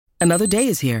Another day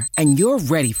is here, and you're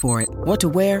ready for it. What to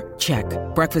wear? Check.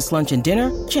 Breakfast, lunch, and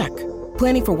dinner? Check.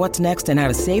 Planning for what's next and how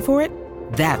to save for it?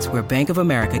 That's where Bank of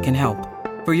America can help.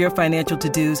 For your financial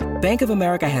to-dos, Bank of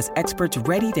America has experts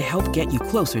ready to help get you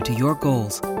closer to your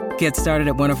goals. Get started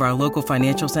at one of our local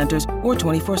financial centers or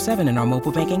 24/7 in our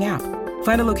mobile banking app.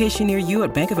 Find a location near you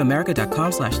at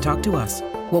bankofamerica.com/talktous.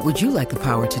 What would you like the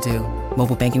power to do?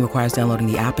 Mobile banking requires downloading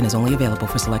the app and is only available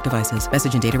for select devices.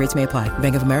 Message and data rates may apply.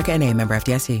 Bank of America N.A., member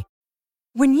FDIC.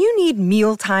 When you need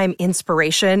mealtime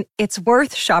inspiration, it's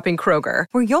worth shopping Kroger,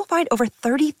 where you'll find over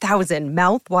 30,000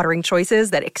 mouth-watering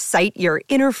choices that excite your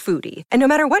inner foodie. And no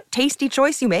matter what tasty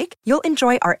choice you make, you'll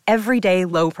enjoy our everyday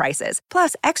low prices,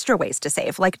 plus extra ways to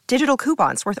save, like digital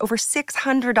coupons worth over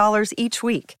 $600 each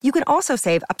week. You can also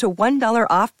save up to $1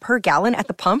 off per gallon at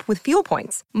the pump with fuel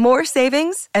points. More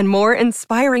savings and more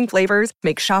inspiring flavors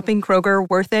make shopping Kroger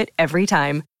worth it every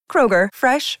time. Kroger,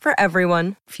 fresh for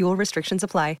everyone. Fuel restrictions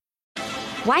apply.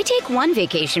 Why take one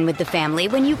vacation with the family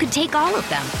when you could take all of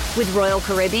them? With Royal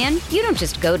Caribbean, you don't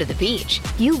just go to the beach.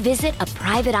 You visit a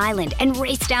private island and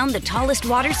race down the tallest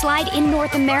water slide in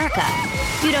North America.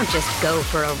 You don't just go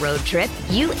for a road trip.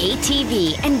 You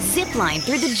ATV and zip line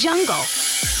through the jungle.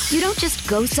 You don't just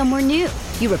go somewhere new.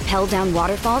 You rappel down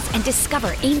waterfalls and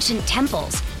discover ancient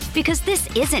temples. Because this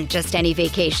isn't just any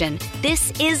vacation.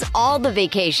 This is all the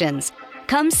vacations.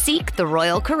 Come seek the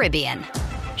Royal Caribbean.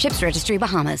 Ships Registry,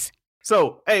 Bahamas.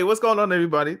 So, hey, what's going on,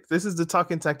 everybody? This is the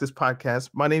Talking Tactics podcast.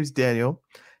 My name's Daniel.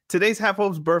 Today's Half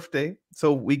Hope's birthday,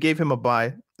 so we gave him a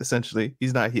bye, essentially.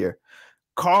 He's not here.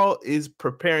 Carl is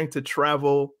preparing to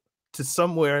travel to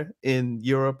somewhere in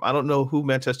Europe. I don't know who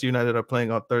Manchester United are playing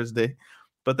on Thursday,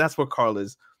 but that's where Carl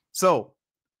is. So,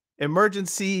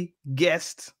 emergency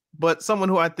guest, but someone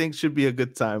who I think should be a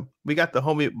good time. We got the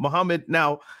homie Mohammed.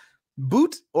 Now,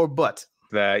 boot or butt?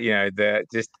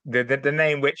 The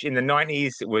name, which in the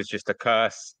 90s was just a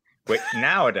curse, which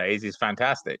nowadays is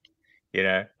fantastic. You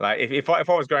know, like if I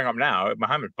was growing up now,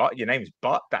 Mohammed Butt, your name's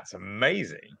Butt, that's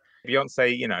amazing.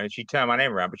 Beyonce, you know, she turned my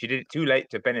name around, but she did it too late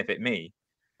to benefit me.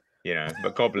 You know,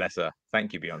 but God bless her.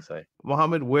 Thank you, Beyonce.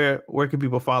 Mohammed, where can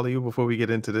people follow you before we get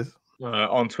into this?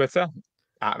 On Twitter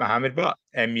at Mohammed Butt,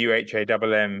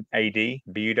 MUHAMMAD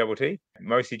BUTT.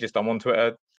 Mostly just I'm on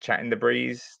Twitter, chatting the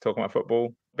breeze, talking about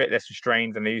football. A bit less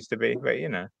restrained than they used to be, but you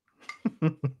know,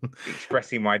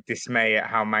 expressing my dismay at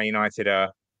how Man United are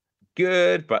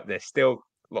good, but there's still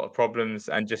a lot of problems,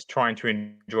 and just trying to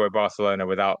enjoy Barcelona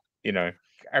without, you know,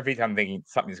 every time thinking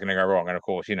something's going to go wrong. And of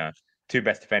course, you know, two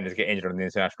best defenders get injured on the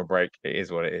international break. It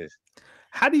is what it is.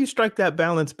 How do you strike that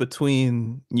balance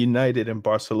between United and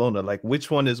Barcelona? Like, which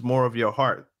one is more of your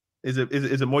heart? Is it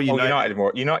more United? United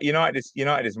more.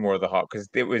 United is more of the heart, because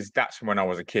that's from when I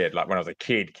was a kid. Like when I was a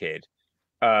kid.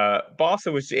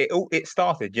 Barca was it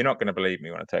started. You're not going to believe me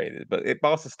when I tell you this, but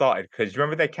Barca started because you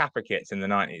remember their Kappa kits in the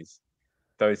 90s,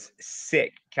 those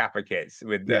sick Kappa kits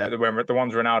with the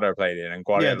ones Ronaldo played in and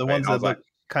Guardiola. Yeah, the ones that look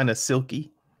kind of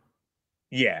silky.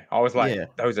 Yeah, I was like,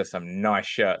 those are some nice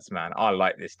shirts, man. I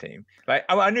like this team. Like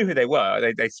I knew who they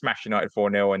were. They smashed United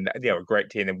 4-0, and they were a great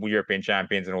team, and European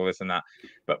champions and all this and that.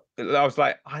 But I was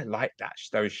like, I like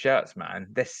those shirts, man.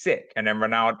 They're sick. And then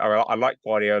Ronaldo, I like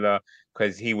Guardiola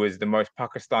because he was the most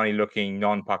Pakistani-looking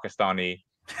non-Pakistani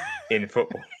in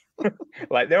football.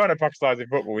 Like there are no Pakistanis in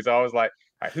football, so I was like,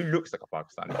 who looks like a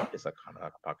Pakistani? It's like kind of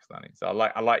like a Pakistani. So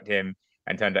I liked him,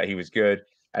 and turned out he was good.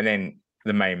 And then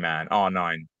the main man,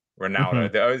 R9. Ronaldo.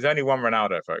 Mm-hmm. There's only one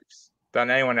Ronaldo, folks. Don't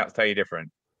anyone else tell you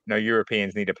different. No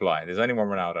Europeans need apply. There's only one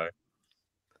Ronaldo.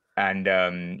 And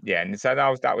and so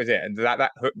that was it. And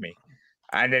that hooked me.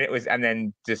 And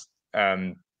then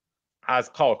as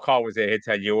Carl was here, he'd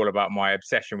tell you all about my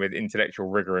obsession with intellectual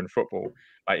rigor in football.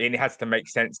 Like it has to make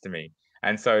sense to me.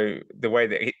 And so the way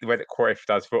that Cruyff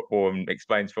does football and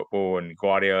explains football, and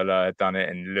Guardiola had done it,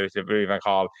 and Louis van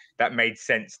Gaal, that made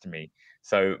sense to me.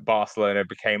 So Barcelona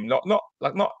became not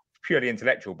purely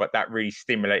intellectual, but that really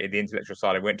stimulated the intellectual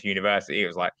side. I went to university. It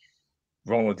was like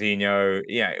Ronaldinho,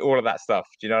 all of that stuff.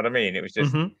 Do you know what I mean? It was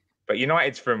just, but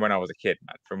United's from when I was a kid,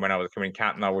 man. From when I was coming in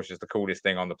Camp Nou, was just the coolest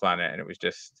thing on the planet. And it was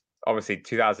just, obviously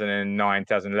 2009,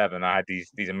 2011, I had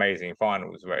these amazing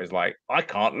finals where it was like, I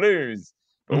can't lose.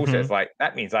 But also it's like,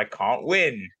 that means I can't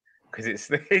win. Because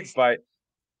it's like,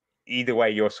 either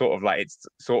way, you're sort of like, it's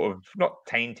sort of not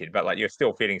tainted, but like you're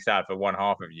still feeling sad for one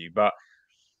half of you. But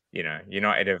you know,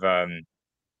 United have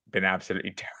been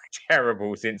absolutely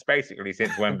terrible since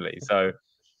Wembley. So,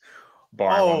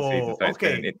 barring one season, so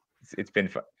it's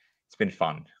been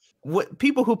fun. What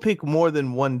people who pick more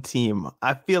than one team,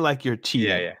 I feel like you're cheating.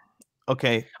 Yeah.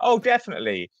 Okay. Oh,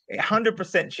 definitely,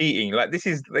 100% cheating. Like this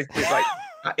is like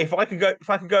if I could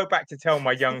go back to tell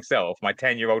my young self, my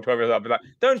 10-year-old, 12-year-old, I'd be like,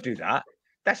 don't do that.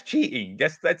 That's cheating.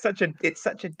 That's such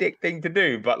a dick thing to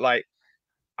do. But like,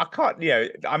 I can't,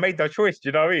 I made no choice. Do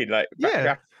you know what I mean? Like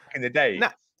back in the day,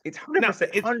 it's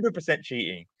 100%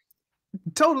 cheating.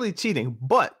 Totally cheating.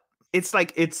 But it's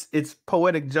like, it's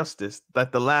poetic justice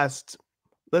that the last,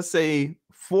 let's say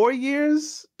 4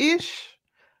 years ish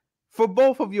for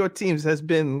both of your teams has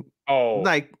been pure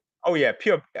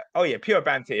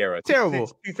banter era. Terrible.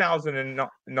 Since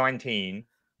 2019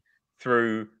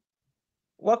 through,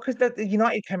 because the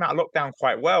United came out of lockdown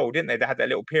quite well, didn't they? They had that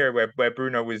little period where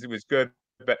Bruno was good,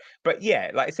 but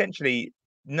yeah, like essentially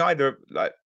neither,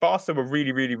 like Barca were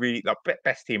really, really, really like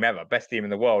best team ever, best team in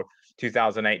the world,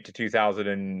 2008 to 2000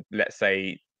 and let's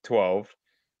say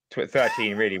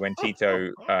 13 really, when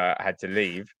Tito had to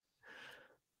leave.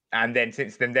 And then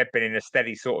since then, they've been in a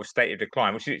steady sort of state of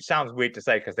decline, which it sounds weird to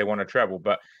say because they won a treble,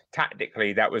 but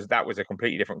tactically that was a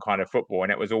completely different kind of football,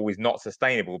 and it was always not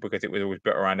sustainable because it was always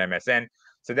built around MSN.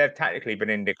 So they've tactically been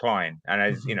in decline, and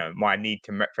as you know, my need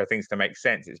for things to make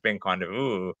sense, it's been kind of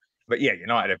ooh. But yeah,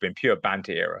 United have been pure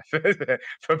banter era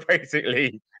for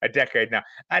basically a decade now,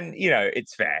 and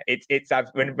it's fair. It's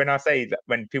when I say that,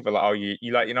 when people are like, oh,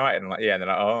 you like United, I'm like, yeah, and they're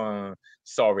like, oh,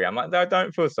 sorry. I'm like, no,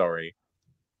 don't feel sorry.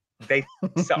 They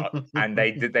suck, and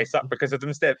they suck because of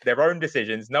their own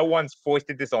decisions. No one's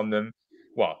foisted this on them.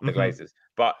 Well, the Glazers,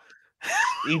 but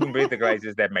even with the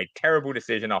Glazers, they've made terrible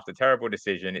decision after terrible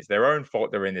decision. It's their own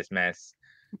fault they're in this mess.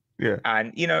 Yeah,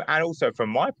 and and also from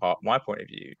my point of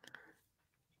view,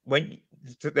 when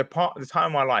the time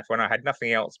of my life when I had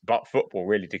nothing else but football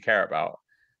really to care about,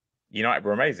 United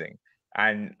were amazing.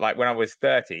 And like when I was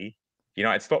 30.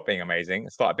 United stopped being amazing,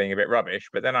 started being a bit rubbish,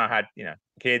 but then I had,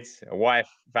 kids, a wife,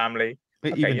 family.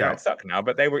 Okay, United suck now,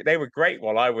 but they were great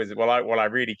while I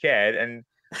really cared, and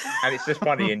it's just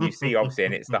funny, and you see obviously,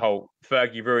 and it's the whole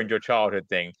Fergie ruined your childhood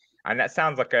thing, and that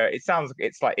sounds like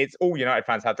it's all United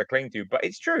fans have to cling to, but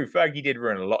it's true. Fergie did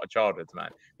ruin a lot of childhoods, man.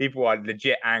 People are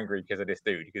legit angry because of this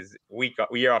dude, because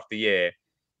year after year.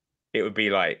 It would be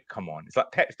like, come on. It's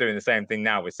like Pep's doing the same thing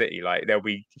now with City. Like there'll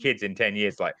be kids in 10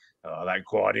 years like, oh, that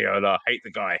Guardiola, hate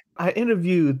the guy. I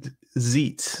interviewed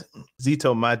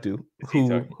Zito Madu,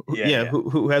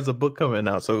 who has a book coming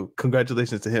out. So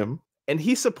congratulations to him. And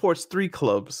he supports 3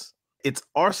 clubs. It's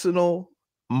Arsenal,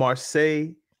 Marseille,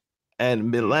 and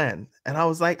Milan. And I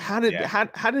was like, how did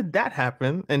that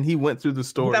happen? And he went through the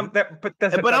story.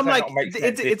 But I'm like,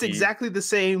 it's exactly the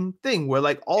same thing where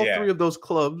like all 3 of those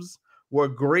clubs were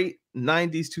great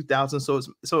 90s, 2000s.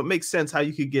 So it makes sense how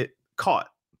you could get caught.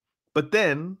 But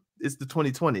then it's the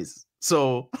 2020s.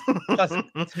 So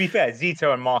to be fair,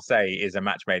 Zito and Marseille is a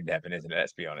match made in heaven, isn't it?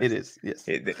 Let's be honest. It is, yes.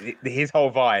 His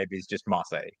whole vibe is just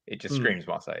Marseille. It just screams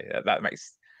Marseille. That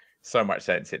makes so much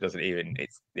sense. It doesn't even,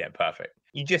 perfect.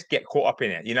 You just get caught up in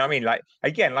it. You know what I mean? Like,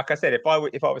 again, like I said, if I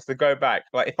was to go back,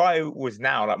 like if I was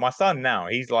now, like my son now,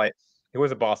 he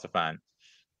was a Barca fan.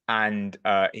 And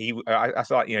I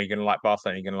thought, you're going to like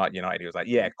Barcelona, you're going to like United. He was like,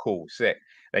 yeah, cool, sick.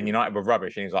 Then United were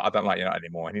rubbish. And he's like, I don't like United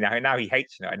anymore. And now he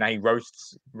hates United. Now he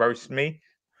roasts me.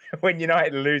 When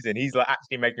United are losing, he's like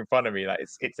actually making fun of me. Like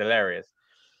it's hilarious.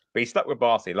 But he's stuck with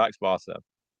Barca. He likes Barca.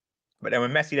 But then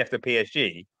when Messi left the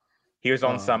PSG, he was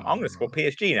on I'm going to support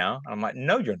PSG now. And I'm like,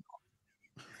 no, you're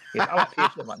not. He's like, I like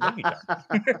PSG. I'm like, no, you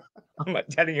don't. I'm like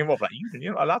telling him off, like,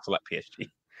 you're not allowed to like PSG.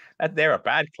 They're a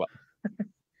bad club.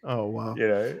 Oh wow!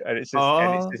 And it's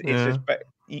just, but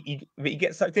you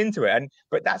get sucked into it,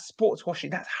 but that's sports washing.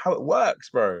 That's how it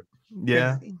works, bro.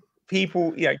 Yeah,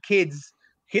 people, kids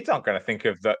aren't going to think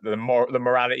of the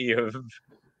morality of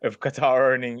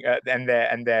Qatar owning and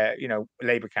their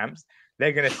labor camps.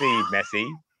 They're going to see Messi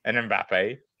and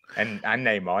Mbappe and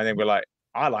Neymar, and they were like,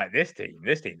 I like this team.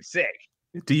 This team's sick.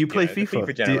 Do you play FIFA?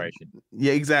 FIFA generation.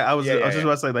 Yeah, exactly. I was just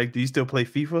about to say, like, do you still play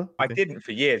FIFA? I didn't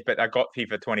for years, but I got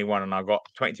FIFA 21 and I got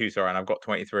 22, and I've got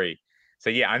 23. So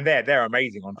yeah, and they're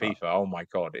amazing on FIFA. Oh my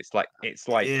god, it's like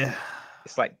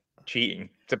cheating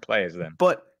to play as them.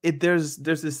 But there's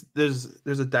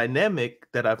a dynamic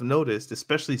that I've noticed,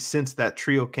 especially since that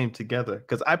trio came together.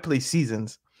 Because I play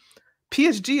seasons.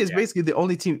 PSG is basically the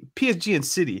only team. PSG and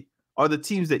City are the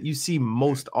teams that you see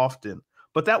most often.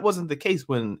 But that wasn't the case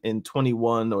when in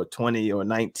 21 or 20 or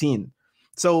 19.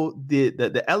 So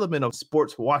the element of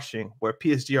sports washing, where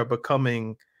PSG are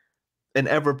becoming an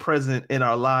ever-present in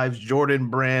our lives, Jordan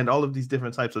Brand, all of these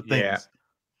different types of things,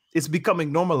 it's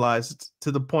becoming normalized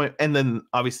to the point. And then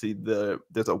obviously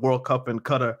there's a World Cup in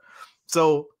Qatar.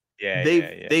 So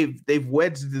they've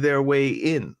wedged their way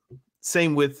in.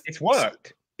 Same with it's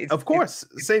worked. Of course,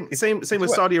 same with what?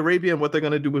 Saudi Arabia and what they're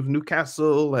going to do with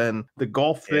Newcastle and the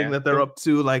golf thing that they're up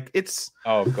to. Like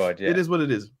oh god, yeah, it is what it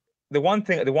is. The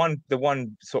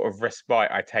one sort of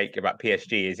respite I take about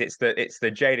PSG is it's the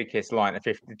Jadakiss line,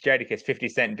 Jadakiss 50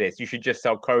 Cent diss. You should just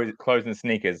sell clothes and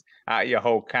sneakers out of your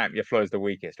whole camp. Your flow's the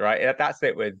weakest, right? That's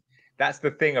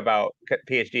the thing about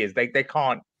PSG is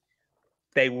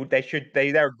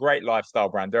they're a great lifestyle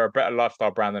brand. They're a better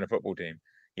lifestyle brand than a football team.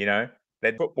 You know,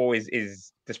 their football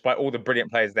is despite all the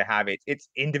brilliant players they have, it's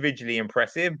individually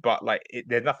impressive, but like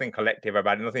there's nothing collective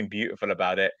about it, nothing beautiful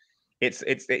about it. It's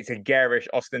a garish,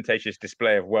 ostentatious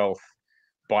display of wealth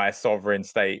by a sovereign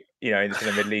state, you know, in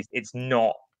the Middle East. It's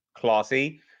not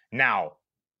classy. Now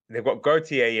they've got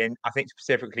Gautier in, I think,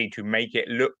 specifically to make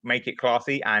it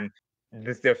classy, and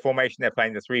the formation they're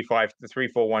playing, the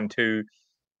 3-4-1-2,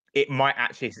 it might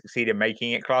actually succeed in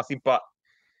making it classy, but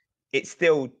it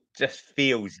still just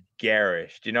feels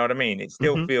garish. Do you know what I mean? It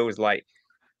still feels like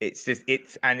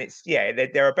they're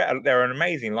an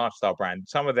amazing lifestyle brand.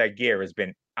 Some of their gear has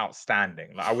been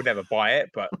outstanding. Like I would never buy it,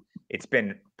 but it's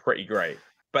been pretty great.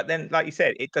 But then, like you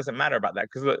said, it doesn't matter about that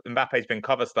because look, Mbappe's been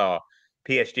cover star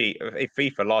PSG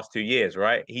FIFA last 2 years,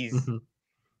 right? He's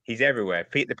everywhere.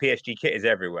 The PSG kit is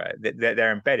everywhere.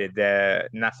 They're embedded.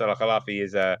 Nasser Al-Khelaifi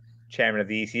is a chairman of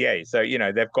the ECA, so you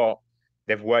know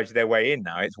they've wedged their way in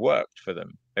now. It's worked for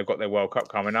them. They've got their World Cup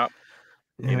coming up.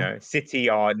 You know, City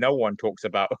are no one talks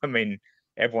about. I mean,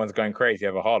 everyone's going crazy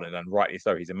over Haaland, and rightly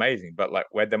so. He's amazing, but like,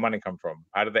 where'd the money come from?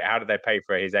 How did they pay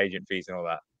for his agent fees and all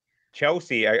that?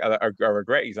 Chelsea are a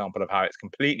great example of how it's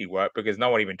completely worked because no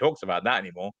one even talks about that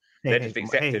anymore. They're just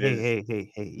accepted as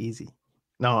hey, easy.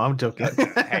 No, I'm joking.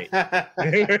 Hey,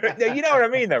 you know what I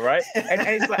mean, though, right? And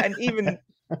it's like, and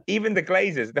even the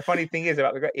Glazers. The funny thing is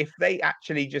about if they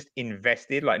actually just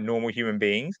invested like normal human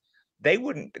beings, they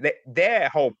wouldn't. Their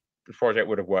whole project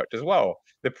would have worked as well.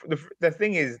 The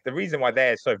thing is, the reason why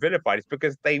they're so vilified is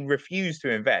because they refuse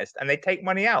to invest and they take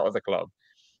money out of the club.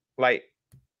 Like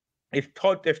if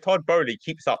Todd Boehly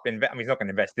keeps up I mean, he's not going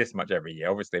to invest this much every year,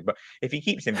 obviously, but if he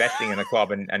keeps investing in the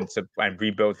club and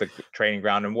rebuilds the training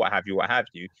ground and what have you,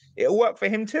 it'll work for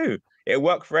him too. It'll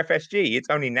work for FSG. It's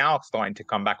only now starting to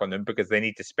come back on them because they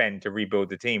need to spend to rebuild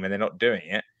the team and they're not doing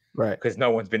it. Right. Because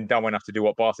no one's been dumb enough to do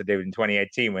what Barca did in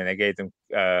 2018 when they gave them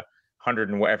 100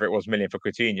 and whatever it was million for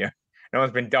Coutinho. No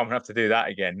one's been dumb enough to do that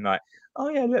again. Like, oh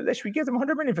yeah, should we give them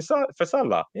 100 million for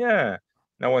Salah? Yeah.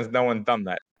 No one's done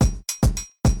that.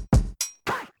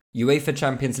 UEFA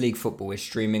Champions League football is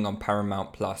streaming on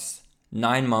Paramount Plus.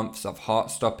 9 months of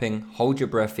heart-stopping,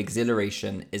 hold-your-breath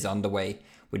exhilaration is underway,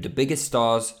 with the biggest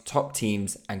stars, top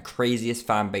teams, and craziest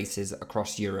fan bases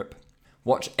across Europe.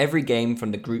 Watch every game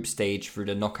from the group stage through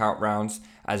the knockout rounds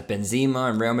as Benzema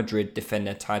and Real Madrid defend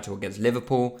their title against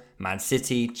Liverpool, Man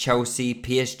City, Chelsea,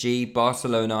 PSG,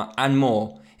 Barcelona, and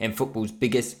more in football's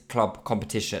biggest club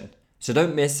competition. So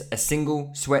don't miss a single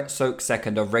sweat-soaked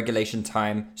second of regulation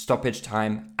time, stoppage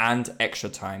time, and extra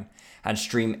time, and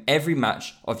stream every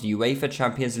match of the UEFA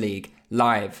Champions League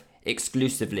live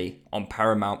exclusively on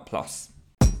Paramount Plus.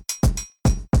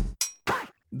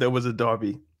 There was a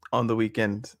derby on the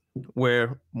weekend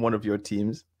where one of your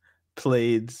teams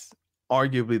played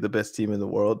arguably the best team in the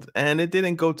world, and it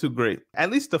didn't go too great. At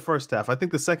least the first half. I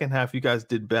think the second half you guys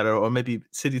did better, or maybe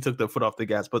City took their foot off the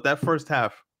gas, but that first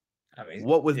half, I mean,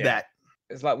 what was that?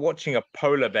 It's like watching a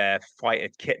polar bear fight a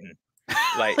kitten.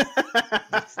 Like,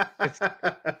 it's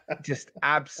just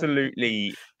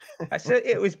absolutely.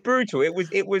 It was brutal. It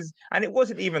was, and it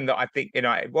wasn't even that I think you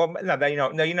know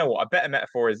what? A better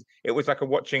metaphor is it was like I'm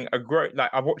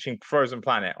watching Frozen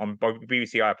Planet on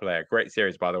BBC iPlayer. Great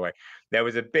series, by the way. There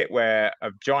was a bit where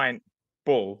a giant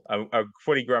bull, a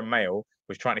fully grown male,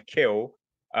 was trying to kill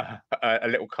a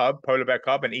little polar bear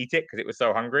cub, and eat it because it was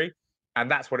so hungry,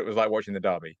 and that's what it was like watching the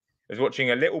derby. I was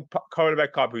watching a little polar bear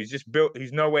cub who's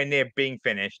nowhere near being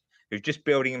finished, who's just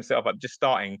building himself up, just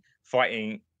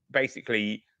fighting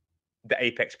basically the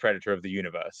apex predator of the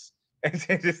universe. And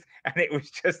it was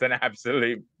just an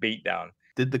absolute beatdown.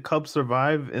 Did the cub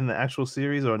survive in the actual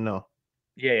series or no?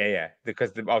 Yeah.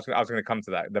 Because I was going to come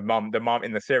to that. The mom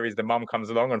in the series, the mom comes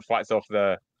along and fights off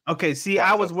the. Okay, see,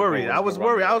 I was worried. I was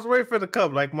worried for the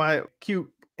cub. Like my cute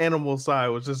animal side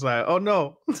was just like, oh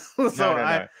no.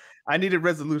 No. I needed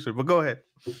resolution, but go ahead.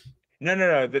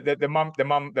 No.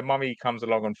 The mummy comes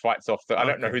along and fights off I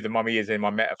don't know who the mummy is in my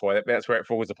metaphor. That's where it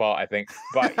falls apart, I think.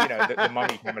 But you know, the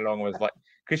mummy came along and was like,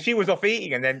 because she was off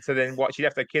eating, and then what? She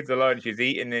left her kids alone. She's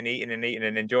eating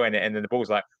and enjoying it, and then the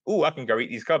bull's like, "Oh, I can go eat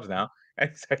these cubs now."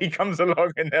 And so he comes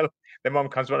along, and the mum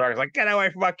comes along and is like, "Get away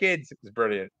from my kids!" It was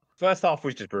brilliant. First half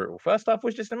was just brutal. First half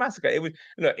was just a massacre.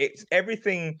 It's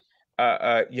everything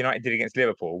United did against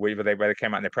Liverpool, where they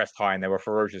came out and they pressed high and they were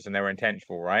ferocious and they were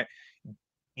intentional, right?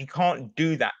 You can't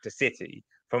do that to City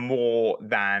for more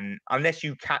than, unless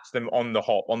you catch them on the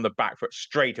hop, on the back foot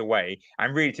straight away.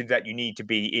 And really, to do that, you need to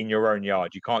be in your own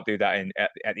yard. You can't do that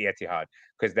at the Etihad,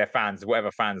 because their fans, whatever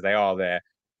fans they are there,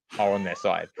 are on their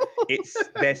side.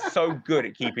 They're so good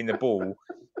at keeping the ball.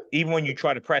 Even when you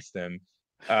try to press them,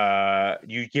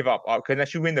 you give up,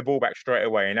 unless you win the ball back straight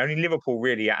away. And only Liverpool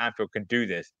really at Anfield can do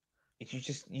this.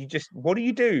 You just what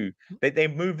do? They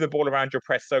move the ball around your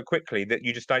press so quickly that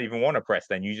you just don't even want to press.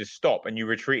 Then you just stop and you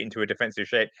retreat into a defensive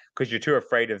shape because you're too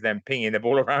afraid of them pinging the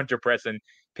ball around your press and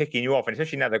picking you off. And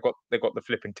especially now they've got the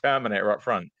flipping Terminator up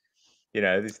front. You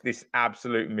know, this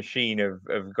absolute machine of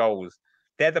goals.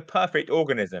 They're the perfect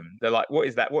organism. They're like, what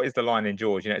is that? What is the line in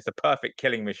George? You know, it's the perfect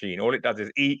killing machine. All it does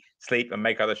is eat, sleep, and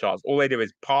make other shots. All they do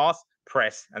is pass,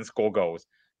 press, and score goals.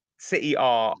 City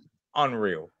are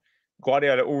unreal.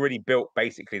 Guardiola already built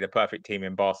basically the perfect team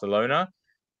in Barcelona.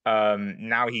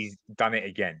 Now he's done it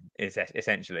again.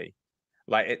 Essentially,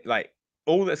 like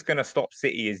all that's going to stop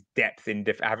City is depth in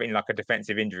having like a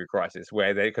defensive injury crisis,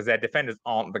 because their defenders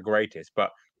aren't the greatest,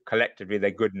 but collectively they're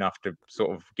good enough to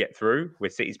sort of get through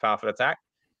with City's powerful attack.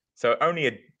 So only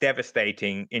a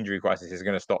devastating injury crisis is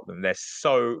going to stop them. They're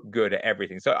so good at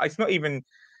everything. So it's not even,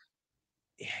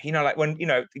 like when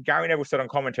Gary Neville said on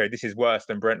commentary, this is worse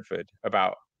than Brentford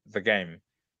about the game.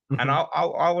 And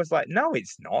I was like, no,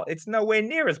 it's not. It's nowhere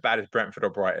near as bad as Brentford or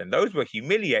Brighton. Those were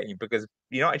humiliating because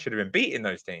United should have been beating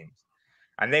those teams.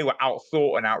 And they were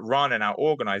out-thought and out-run and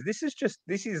out-organised.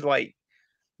 This is like,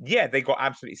 yeah, they got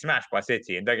absolutely smashed by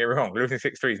City. And don't get me wrong, losing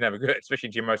 6-3 is never good, especially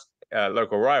to your most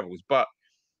local rivals. But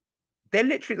they're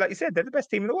literally, like you said, they're the best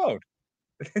team in the world.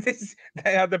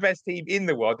 They are the best team in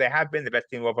the world. They have been the best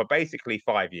team in the world for basically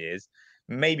 5 years.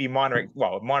 Maybe minor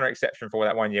exception for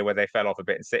that 1 year where they fell off a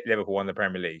bit and Liverpool won the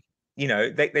Premier League.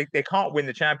 They can't win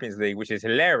the Champions League, which is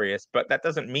hilarious, but that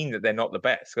doesn't mean that they're not the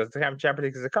best, because the Champions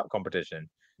League is a cup competition.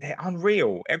 They're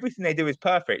unreal. Everything they do is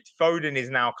perfect. Foden is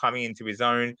now coming into his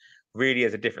own, really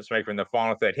as a difference maker in the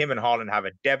final third. Him and Haaland have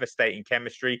a devastating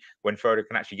chemistry when Foden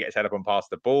can actually get his head up and pass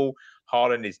the ball.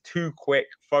 Haaland is too quick.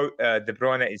 De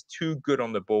Bruyne is too good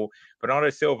on the ball. Bernardo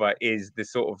Silva is the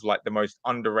sort of like the most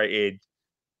underrated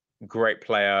great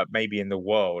player maybe in the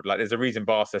world. Like, there's a reason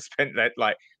Barca spent that,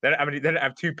 like, they don't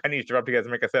have 2 pennies to rub together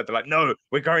to make a third. They're like, no,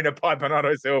 we're going to buy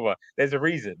Bernardo Silva. There's a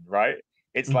reason, right?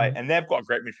 It's like, and they've got a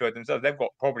great midfield themselves. They've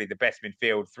got probably the best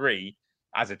midfield 3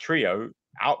 as a trio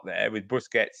out there with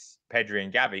Busquets, Pedri,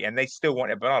 and Gavi, and they still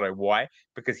wanted Bernardo. Why?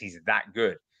 Because he's that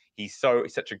good. He's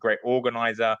such a great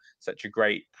organizer, such a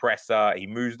great presser. He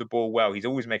moves the ball well. He's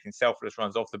always making selfless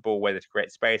runs off the ball, whether to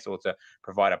create space or to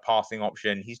provide a passing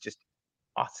option. He's just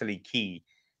utterly key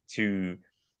to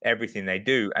everything they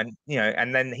do. And,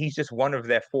 and then he's just one of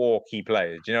their 4 key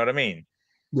players. Do you know what I mean?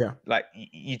 Yeah. Like,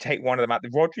 you take one of them out.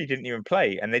 Rodri didn't even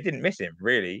play, and they didn't miss him,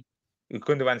 really.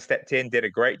 Gundogan stepped in, did a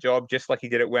great job, just like he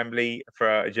did at Wembley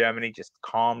for Germany, just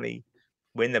calmly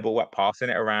win the ball up, passing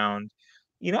it around.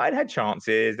 United had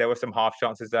chances. There were some half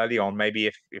chances early on. Maybe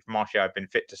if Martial had been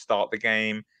fit to start the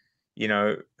game,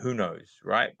 who knows,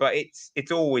 right? But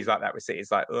it's always like that with City.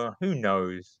 It's like, who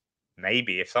knows?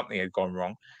 Maybe if something had gone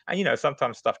wrong. And,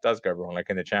 sometimes stuff does go wrong, like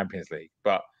in the Champions League.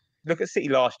 But look at City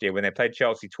last year when they played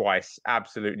Chelsea twice,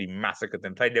 absolutely massacred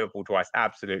them. Played Liverpool twice,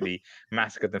 absolutely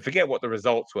massacred them. Forget what the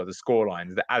results were, the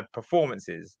scorelines, the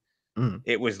performances.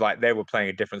 It was like they were playing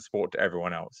a different sport to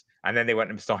everyone else. And then they went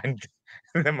and signed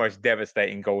the most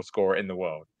devastating goal scorer in the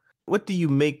world. What do you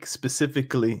make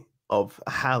specifically of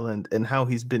Haaland and how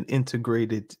he's been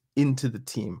integrated into the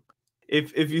team?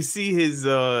 If you see his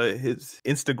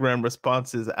Instagram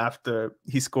responses after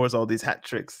he scores all these hat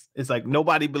tricks, it's like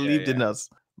nobody believed in us,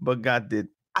 but God did.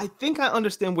 I think I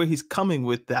understand where he's coming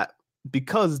with that,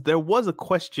 because there was a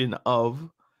question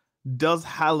of, does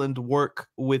Haaland work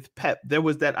with Pep? There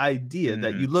was that idea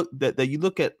that you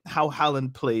look at how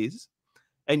Haaland plays,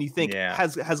 and you think,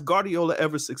 has Guardiola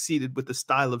ever succeeded with the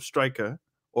style of striker,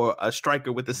 or a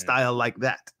striker with a style like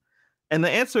that? And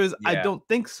the answer is, I don't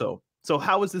think so. So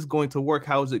how is this going to work?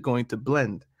 How is it going to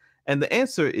blend? And the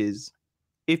answer is,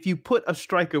 if you put a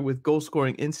striker with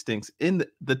goal-scoring instincts in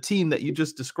the team that you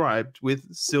just described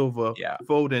with Silva,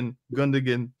 Foden,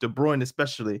 Gundogan, De Bruyne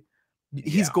especially,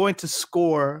 he's going to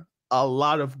score a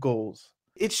lot of goals.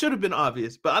 It should have been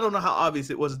obvious, but I don't know how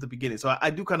obvious it was at the beginning. So I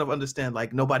do kind of understand,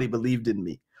 like, nobody believed in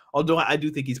me. Although I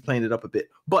do think he's playing it up a bit.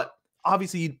 But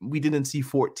obviously, we didn't see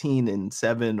 14 and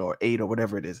 7 or 8 or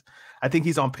whatever it is. I think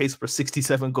he's on pace for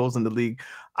 67 goals in the league.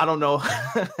 I don't know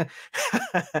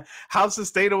how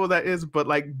sustainable that is, but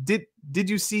like, did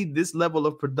you see this level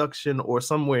of production or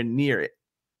somewhere near it?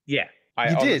 Yeah,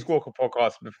 You on did? the Squawka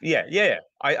podcast. Yeah.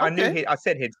 I knew I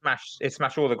said he'd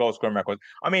smash all the goal scoring records.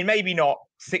 I mean, maybe not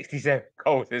 67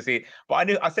 goals this year, but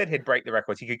I said he'd break the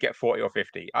records. He could get 40 or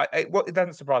 50. It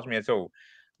doesn't surprise me at all.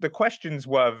 The questions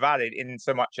were valid in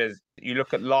so much as you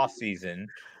look at last season,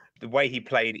 the way he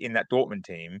played in that Dortmund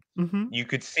team, you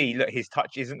could see, look, his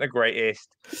touch isn't the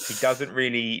greatest. He doesn't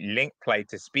really link play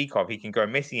to speak of. He can go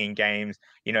missing in games.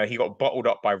 You know, he got bottled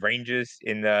up by Rangers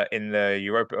in the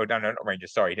Europa. Oh, no, not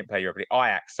Rangers. Sorry, he didn't play Europa. The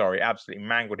Ajax, sorry, absolutely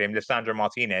mangled him. Lisandro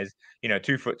Martinez,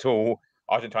 2 foot tall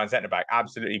Argentine centre back,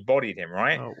 absolutely bodied him.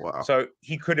 Right. Oh wow. So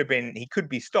he could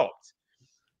be stopped,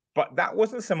 but that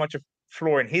wasn't so much a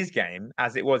flaw in his game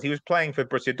as it was he was playing for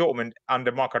Borussia Dortmund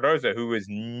under Marco Rose, who was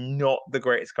not the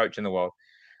greatest coach in the world.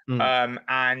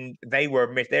 And they were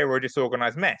a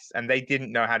disorganized mess, and they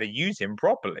didn't know how to use him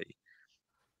properly.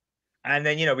 And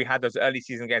then we had those early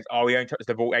season games. Oh, he only touched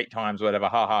the ball 8 times, whatever.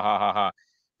 Ha ha ha ha ha.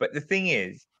 But the thing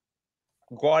is,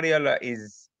 Guardiola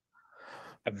is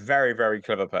a very, very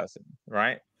clever person,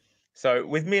 right? So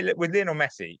with Lionel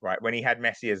Messi, right, when he had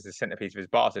Messi as the centerpiece of his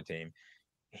Barca team,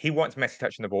 he wants Messi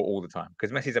touching the ball all the time because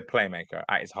Messi's a playmaker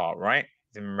at his heart, right?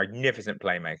 He's a magnificent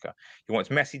playmaker. He wants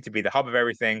Messi to be the hub of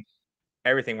everything.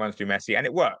 Everything runs through Messi, and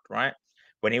it worked, right?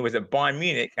 When he was at Bayern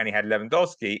Munich and he had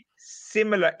Lewandowski,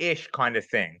 similar-ish kind of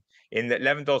thing, in that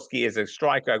Lewandowski is a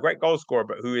striker, a great goal scorer,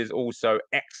 but who is also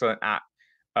excellent at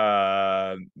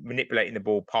manipulating the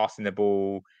ball, passing the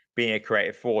ball, being a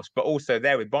creative force. But also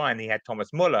there with Bayern, he had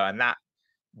Thomas Muller, and that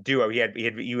duo, he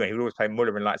would always play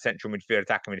Muller in like central midfield,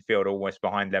 attacking midfield, almost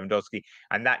behind Lewandowski,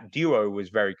 and that duo was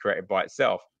very creative by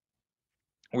itself.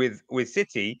 With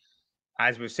City,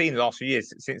 as we've seen the last few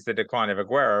years since the decline of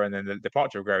Aguero and then the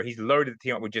departure of Aguero, he's loaded the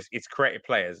team up with it's creative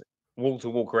players,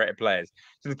 wall-to-wall creative players,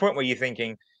 to the point where you're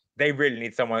thinking they really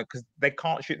need someone because they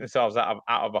can't shoot themselves out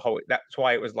of a hole. That's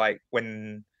why it was like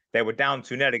when they were down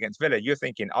 2-0 against Villa, you're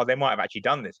thinking, oh, they might have actually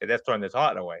done this. They're throwing the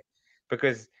title away,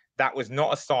 because that was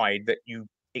not a side that you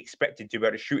expected to be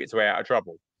able to shoot its way out of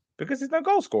trouble, because there's no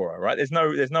goal scorer, right? There's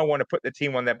no one to put the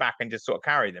team on their back and just sort of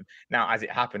carry them. Now, as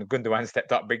it happened, Gundogan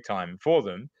stepped up big time for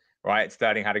them, right?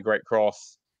 Sterling had a great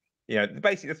cross.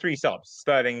 Basically the 3 subs,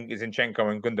 Sterling,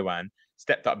 Zinchenko, and Gundogan,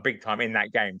 stepped up big time in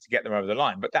that game to get them over the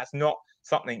line. But that's not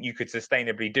something you could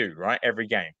sustainably do, right? Every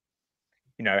game,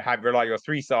 rely your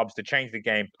 3 subs to change the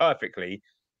game perfectly.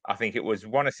 I think it was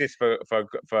 1 assist for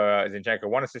Zinchenko,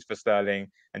 1 assist for Sterling,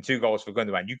 and 2 goals for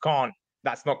Gundogan. You can't.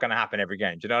 That's not going to happen every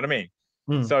game. Do you know what I mean?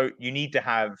 So you need to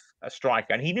have a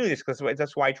striker, and he knew this because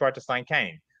that's why he tried to sign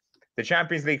Kane. The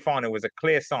Champions League final was a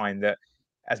clear sign that,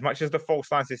 as much as the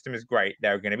false line system is great,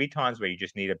 there are going to be times where you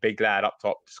just need a big lad up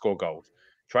top to score goals.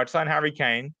 Tried to sign Harry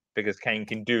Kane because Kane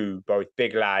can do both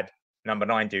big lad number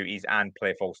 9 duties and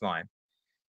play false line.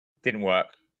 Didn't work.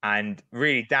 And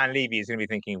really, Dan Levy is going to be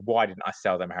thinking, why didn't I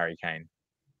sell them Harry Kane?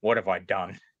 What have I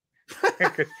done?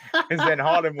 Because then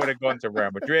Haaland would have gone to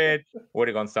Real Madrid, would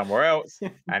have gone somewhere else,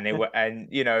 and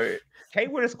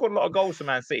Kane would have scored a lot of goals for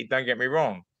Man City. Don't get me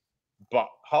wrong, but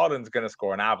Haaland's going to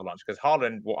score an avalanche because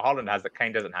what Haaland has that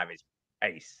Kane doesn't have is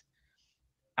pace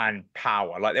and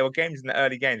power. Like, there were games in the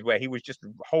early games where he was just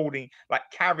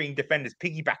carrying defenders,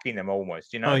 piggybacking them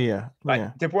almost. Oh yeah,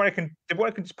 De Bruyne can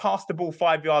just pass the ball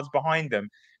 5 yards behind them.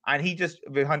 And he just,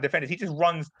 behind defenders, he just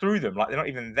runs through them like they're not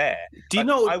even there. Do you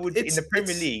know? I would, in the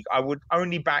Premier League, I would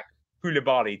only back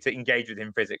Koulibaly to engage with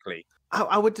him physically.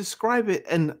 I would describe it,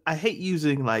 and I hate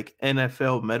using like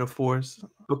NFL metaphors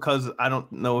because I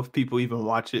don't know if people even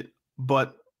watch it,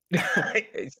 but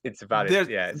it's about it.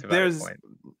 Yeah, it's a valid point.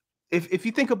 If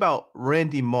you think about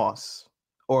Randy Moss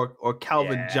or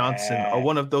Calvin Johnson or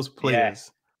one of those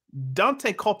players,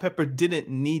 Dante Culpepper didn't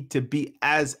need to be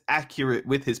as accurate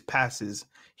with his passes.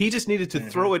 He just needed to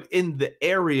throw it in the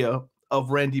area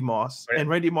of Randy Moss, and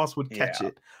Randy Moss would catch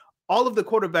it. All of the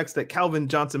quarterbacks that Calvin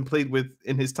Johnson played with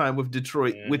in his time with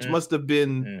Detroit, which must have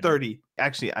been 30.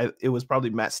 Actually, it was probably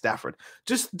Matt Stafford.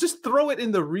 Just throw it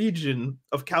in the region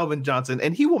of Calvin Johnson,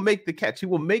 and he will make the catch. He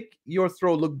will make your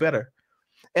throw look better.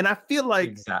 And I feel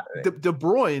like De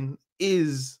Bruyne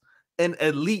is an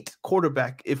elite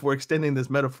quarterback, if we're extending this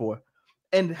metaphor.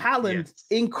 And Haaland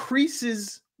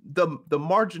increases the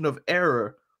margin of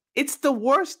error. It's the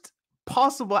worst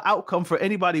possible outcome for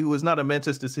anybody who is not a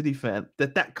Manchester City fan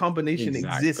that combination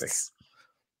exists.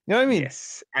 You know what I mean?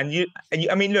 Yes. And you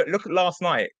I mean, look at last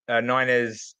night,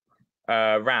 Niners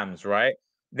Rams, right?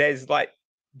 There's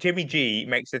Jimmy G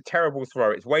makes a terrible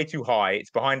throw. It's way too high.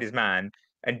 It's behind his man.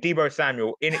 And Deebo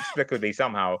Samuel inexplicably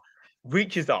somehow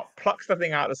reaches up, plucks the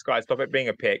thing out of the sky, stop it being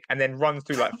a pick, and then runs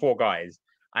through 4 guys.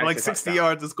 And like 60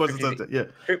 yards and scores a touchdown.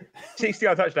 Yeah.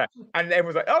 60-yard touchdown. And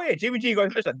everyone's like, oh, yeah, Jimmy G got a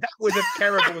touchdown. That was a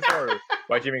terrible throw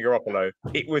by Jimmy Garoppolo.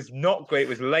 It was not good. It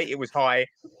was late. It was high.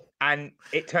 And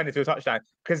it turned into a touchdown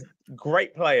because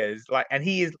great players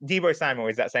Deebo Samuel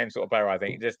is that same sort of player, I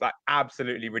think. Just like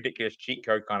absolutely ridiculous cheat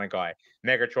code kind of guy.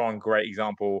 Megatron, great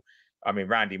example. I mean,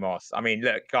 Randy Moss. I mean,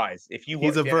 look, guys, if you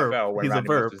watch the NFL when Randy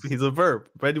Moss He's a verb.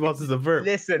 Randy Moss is a verb.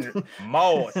 Listen,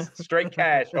 Moss, straight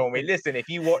cash, homie. Listen, if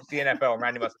you watch the NFL and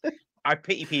Randy Moss, I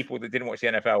pity people that didn't watch the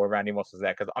NFL when Randy Moss was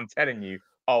there because I'm telling you,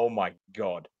 oh my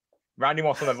God. Randy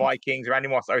Moss on the Vikings, Randy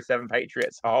Moss 07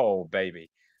 Patriots. Oh, baby.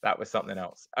 That was something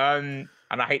else. And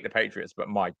I hate the Patriots, but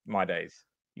my days,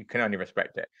 you can only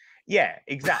respect it. Yeah,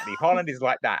 exactly. Haaland is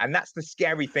like that. And that's the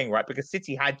scary thing, right? Because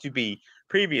City had to be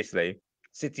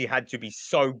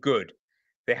so good.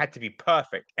 They had to be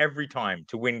perfect every time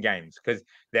to win games because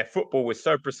their football was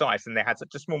so precise and they had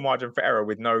such a small margin for error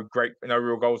with no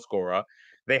real goal scorer.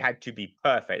 They had to be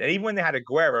perfect. And even when they had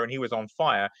Aguero and he was on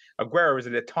fire, Aguero was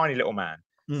a tiny little man.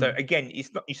 So again, you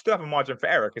still have a margin for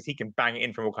error because he can bang it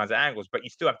in from all kinds of angles, but you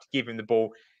still have to give him the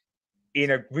ball in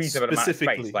a reasonable amount of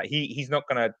space. Like he's not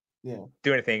going to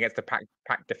do anything against the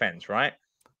pack defense, right?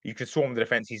 You can swarm the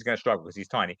defense, he's going to struggle because he's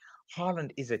tiny.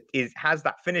 Haaland has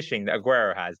that finishing that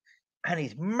Aguero has, and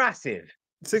he's massive.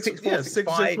 6'4",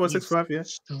 6'5", yeah.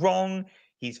 Strong.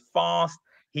 He's fast.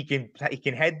 He can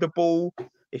head the ball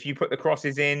if you put the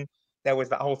crosses in. There was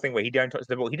that whole thing where he don't touch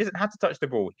the ball. He doesn't have to touch the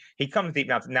ball. He comes deep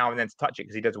now and then to touch it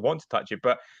because he doesn't want to touch it.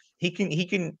 But he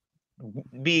can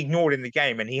be ignored in the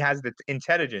game, and he has the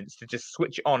intelligence to just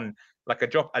switch on like a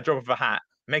drop of a hat,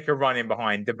 make a run in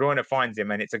behind. De Bruyne finds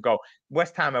him, and it's a goal.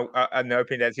 West Ham in the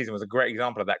opening day of the season was a great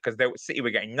example of that because City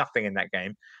were getting nothing in that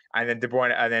game, and then De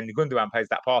Bruyne and then Gundogan plays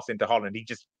that pass into Haaland. He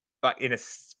just like in a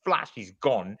flash, he's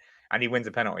gone. And he wins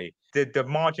a penalty. The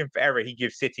margin for error he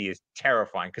gives City is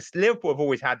terrifying because Liverpool have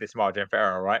always had this margin for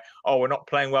error, right? Oh, we're not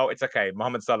playing well. It's okay.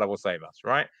 Mohamed Salah will save us,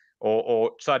 right?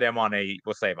 Or Sadio Mane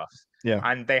will save us. Yeah.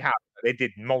 And they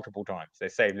did multiple times. They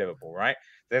saved Liverpool, right?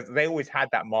 They always had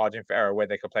that margin for error where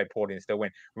they could play poorly and still win.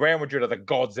 Real Madrid are the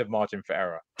gods of margin for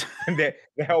error. And the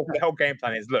whole game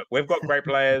plan is, look, we've got great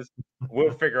players.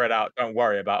 We'll figure it out. Don't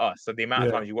worry about us. So the amount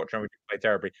of times you watch Real Madrid play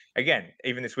terribly. Again,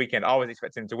 even this weekend, I was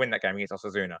expecting them to win that game against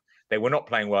Osasuna. They were not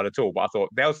playing well at all, but I thought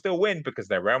they'll still win because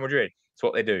they're Real Madrid. It's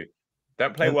what they do.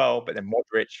 Don't play well, but then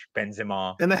Modric,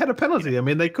 Benzema. And they had a penalty. I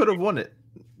mean, they could have won it.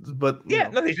 But they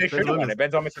should have won it.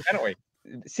 Benzema missed a penalty.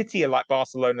 City are like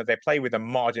Barcelona. They play with a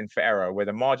margin for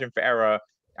error,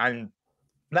 and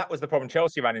that was the problem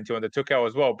Chelsea ran into under Tuchel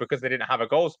as well, because they didn't have a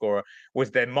goal scorer.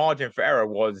 Was their margin for error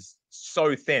was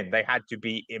so thin. They had to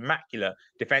be immaculate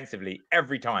defensively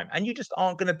every time, and you just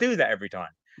aren't going to do that every time.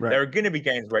 Right. There are going to be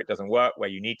games where it doesn't work, where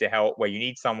you need to help, where you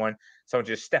need someone to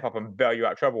just step up and bail you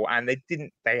out of trouble. And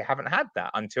they haven't had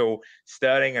that until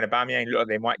Sterling and Aubameyang look like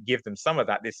they might give them some of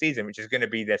that this season, which is going to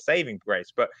be their saving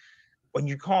grace. But when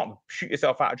you can't shoot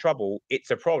yourself out of trouble,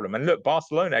 it's a problem. And look,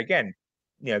 Barcelona, again,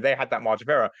 they had that margin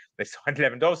of error. They signed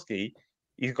Lewandowski.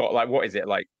 He's got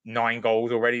 9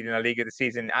 goals already in the Liga this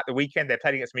season. At the weekend, they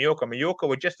played against Mallorca. Mallorca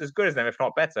were just as good as them, if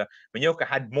not better. Mallorca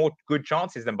had more good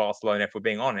chances than Barcelona, if we're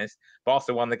being honest.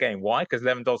 Barca won the game. Why? Because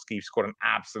Lewandowski scored an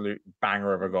absolute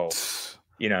banger of a goal.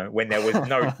 When there was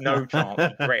no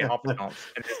chance, he created half a chance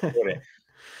and just scored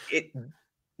it.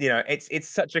 It's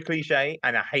such a cliche,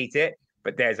 and I hate it.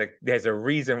 But there's a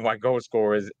reason why goal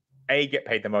scorers A, get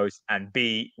paid the most, and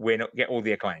B, get all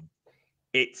the acclaim.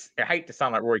 I hate to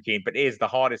sound like Roy Keane, but it is the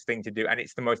hardest thing to do, and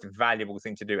it's the most valuable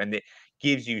thing to do, and it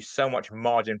gives you so much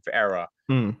margin for error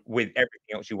with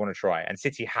everything else you want to try. And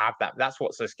City have that. That's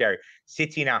what's so scary.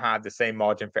 City now have the same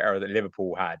margin for error that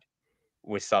Liverpool had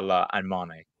with Salah and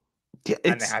Mane. Yeah,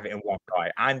 and they have it in one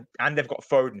guy. And they've got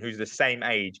Foden, who's the same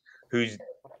age, who's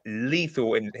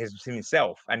lethal in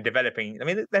himself and developing. I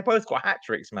mean, they both got hat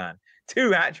tricks, man.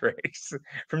 2 hat tricks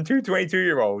from 2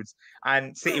 22-year-olds.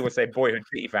 And City would say boyhood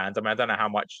City fans. I mean, I don't know how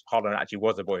much Haaland actually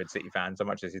was a boyhood City fan, so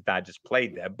much as his dad just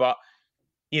played there. But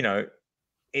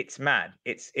it's mad.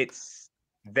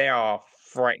 They are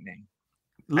frightening.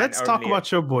 Let's talk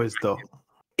about your boys, though.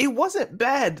 It wasn't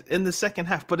bad in the second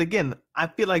half, but again, I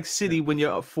feel like City, when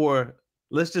you're up 4,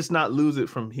 let's just not lose it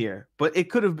from here. But it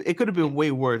could have been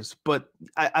way worse. But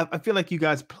I feel like you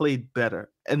guys played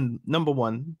better. And number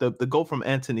one, the goal from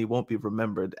Antony won't be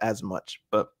remembered as much,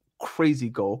 but crazy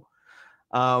goal.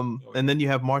 And then you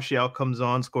have Martial comes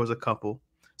on, scores a couple.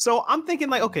 So I'm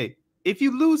thinking okay, if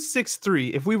you lose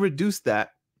 6-3, if we reduce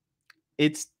that,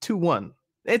 it's 2-1.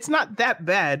 It's not that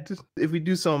bad if we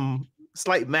do some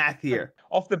slight math here.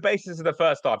 Off the basis of the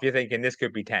first half, you're thinking this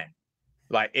could be 10.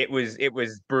 Like it was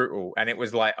brutal, and it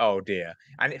was like, oh dear.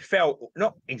 And it felt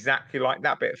not exactly like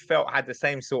that, but it had the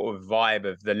same sort of vibe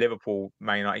of the Liverpool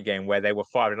Man United game where they were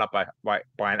 5-0 up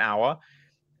by an hour,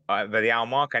 by the hour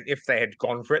mark. And if they had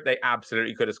gone for it, they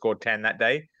absolutely could have scored 10 that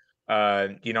day.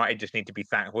 United just need to be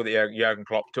thankful that Jurgen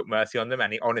Klopp took mercy on them,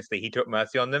 and he took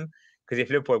mercy on them, because if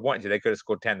Liverpool had wanted to, they could have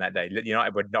scored 10 that day.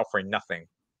 United were offering nothing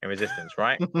in resistance,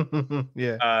 right?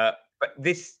 Yeah. But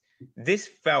this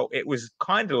felt, it was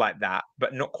kind of like that,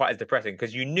 but not quite as depressing,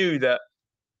 because you knew that,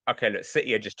 okay, look,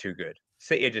 City are just too good.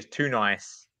 City are just too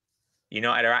nice.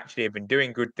 United have been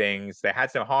doing good things. They had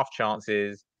some half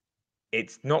chances.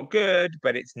 It's not good,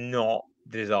 but it's not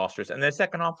disastrous. And their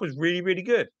second half was really, really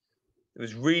good. It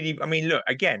was really, I mean, look,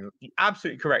 again,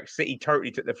 absolutely correct. City totally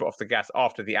took their foot off the gas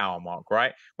after the hour mark,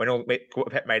 right? When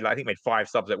Pep made, I think, made 5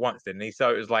 subs at once, didn't he?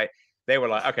 So it was like, they were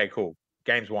like, okay, cool.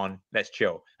 Game's won, let's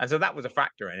chill. And so that was a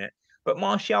factor in it. But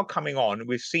Martial coming on,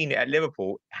 we've seen it at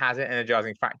Liverpool, has an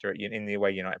energizing factor in the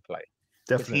way United play.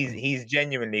 Definitely. He's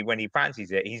genuinely, when he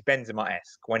fancies it, he's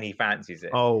Benzema-esque when he fancies it.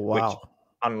 Oh, wow. Which,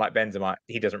 unlike Benzema,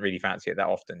 he doesn't really fancy it that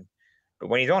often. But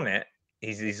when he's on it,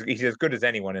 he's as good as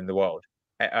anyone in the world.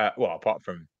 Well, apart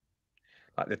from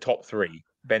like the top 3,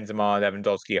 Benzema,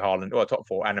 Lewandowski, Haaland, or top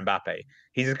 4, and Mbappe.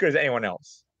 He's as good as anyone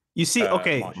else. You see,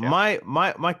 okay, Martial.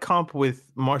 my comp with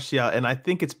Martial, and I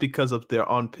think it's because of their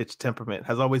on-pitch temperament,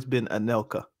 has always been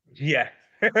Anelka. Yeah.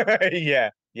 yeah.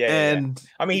 And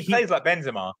I mean, he plays like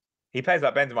Benzema.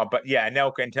 But yeah,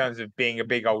 Anelka in terms of being a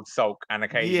big old sulk and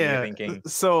occasionally thinking,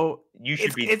 so you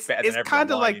should be better than everyone. It's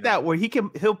kind of like that, where he can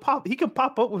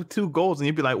pop up with 2 goals, and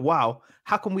you'd be like, wow,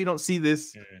 how come we don't see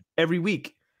this every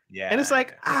week? Yeah, and it's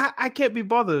like I can't be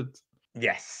bothered.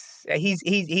 Yes.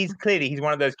 He's clearly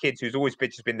one of those kids who's always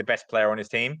just been the best player on his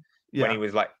team when he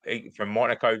was like from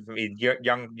Monaco, from his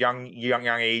young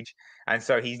age, and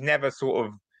so he's never sort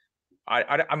of.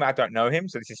 I don't know him,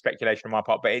 so this is speculation on my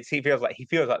part. But he feels like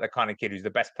the kind of kid who's the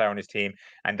best player on his team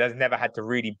and never had to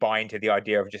really buy into the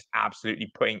idea of just absolutely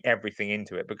putting everything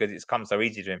into it, because it's come so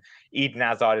easy to him. Eden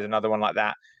Hazard is another one like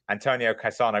that. Antonio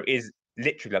Cassano is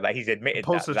literally like that. He's admitted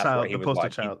that's what he was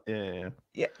like.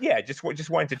 Yeah. Just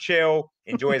wanting to chill,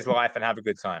 enjoy his life, and have a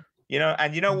good time.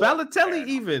 And you know what? Balotelli,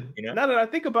 even now that I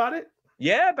think about it.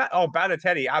 Yeah,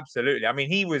 Balotelli, absolutely. I mean,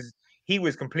 he was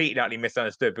completely utterly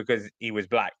misunderstood because he was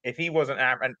black. If he wasn't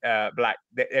black,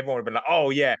 everyone would have been like, "Oh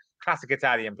yeah, classic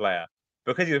Italian player."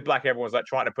 Because he was black, everyone was like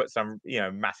trying to put some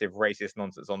massive racist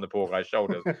nonsense on the poor guy's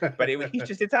shoulders. But he's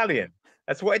just Italian.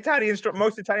 That's what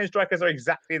most Italian strikers are,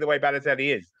 exactly the way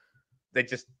Balotelli is. They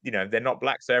just, they're not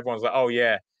black, so everyone's like, oh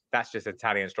yeah, that's just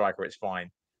Italian striker, it's fine.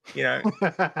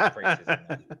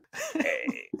 Racism.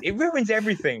 It ruins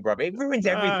everything, bro. It ruins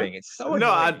everything. It's so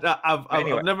annoying.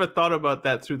 I've never thought about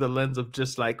that through the lens of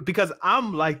just like, because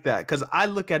I'm like that, because I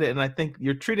look at it and I think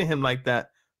you're treating him like that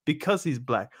because he's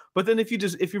black. But then if you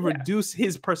reduce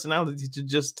his personality to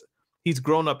just he's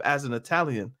grown up as an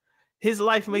Italian, his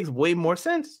life makes way more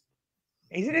sense.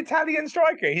 He's an Italian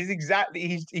striker.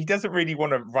 He doesn't really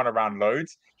want to run around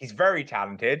loads. He's very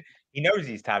talented. He knows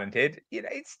he's talented.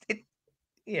 It's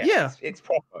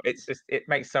proper. It's just, it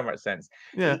makes so much sense.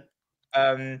 Yeah.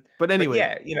 But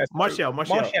anyway, Martial.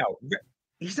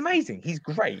 He's amazing. He's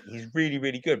great. He's really,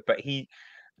 really good. But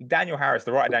Daniel Harris,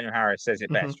 the writer Daniel Harris, says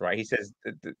it best, right? He says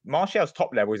Martial's top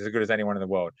level is as good as anyone in the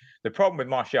world. The problem with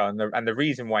Martial and the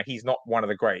reason why he's not one of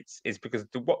the greats is because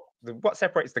what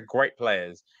separates the great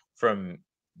players from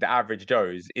the average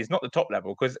Joes is not the top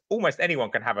level, because almost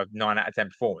anyone can have a 9 out of 10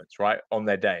 performance, right, on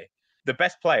their day. The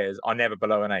best players are never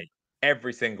below an 8.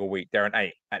 Every single week, they're an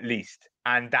 8 at least.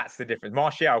 And that's the difference.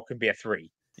 Martial can be a 3.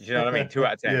 You know what I mean? 2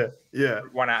 out of 10. Yeah.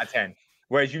 1 out of 10.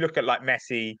 Whereas you look at like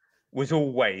Messi was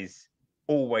always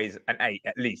an 8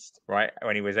 at least, right?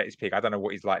 When he was at his peak. I don't know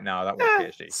what he's like now. That was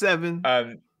PSG. 7.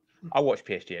 I watch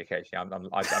PSG occasionally.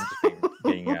 I'm just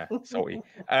being salty.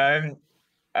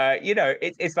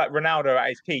 It's like Ronaldo at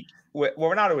his peak. Well,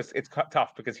 Ronaldo it's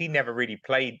tough because he never really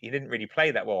played. He didn't really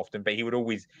play that well often, but he would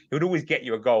always get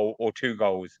you a goal or 2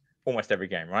 goals almost every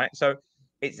game, right? So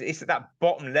it's at that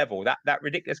bottom level, that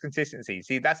ridiculous consistency.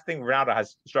 See, that's the thing Ronaldo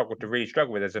has struggled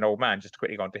with as an old man. Just to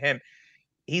quickly go on to him,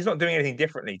 he's not doing anything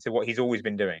differently to what he's always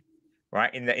been doing,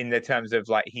 right? In the terms of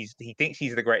like he thinks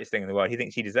he's the greatest thing in the world. He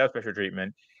thinks he deserves special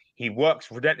treatment. He works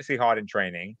relentlessly hard in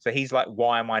training. So he's like,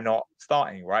 why am I not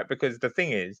starting, right? Because the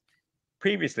thing is,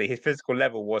 previously his physical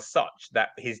level was such that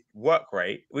his work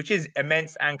rate, which is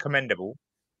immense and commendable,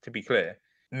 to be clear,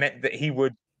 meant that he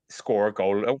would score a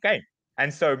goal a game.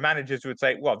 And so managers would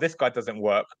say, well, this guy doesn't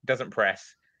work, doesn't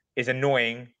press, is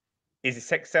annoying,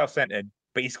 is self-centered.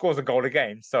 but he scores a goal a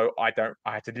game. So I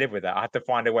have to live with that. I have to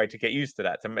find a way to get used to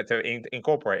that, to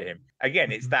incorporate him.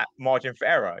 Again, it's that margin for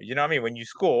error. You know what I mean? When you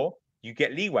score, you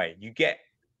get leeway, you get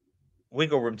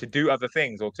wiggle room to do other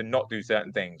things or to not do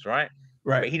certain things, right?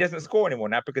 But he doesn't score anymore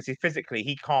now because he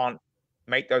can't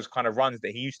make those kind of runs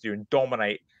that he used to and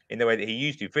dominate in the way that he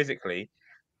used to physically.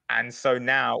 And so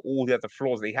now all the other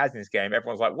flaws that he has in his game,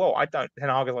 everyone's like, well, Ten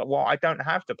Hag is like, well, I don't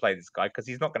have to play this guy because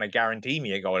he's not going to guarantee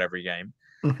me a goal every game.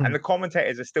 And the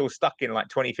commentators are still stuck in like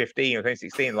 2015 or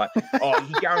 2016, like, oh,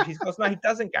 he guarantees goals. No, he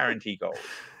doesn't guarantee goals.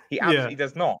 He absolutely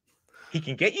does not. He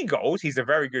can get you goals. He's a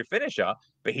very good finisher,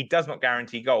 but he does not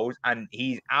guarantee goals. And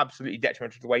he's absolutely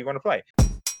detrimental to the way you want to play.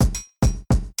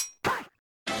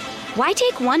 Why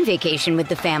take one vacation with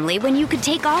the family when you could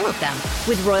take all of them?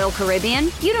 With Royal Caribbean,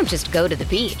 you don't just go to the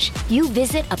beach. You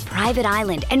visit a private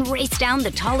island and race down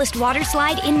the tallest water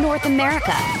slide in North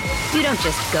America. You don't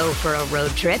just go for a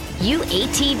road trip. You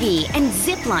ATV and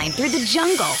zip line through the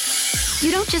jungle.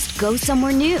 You don't just go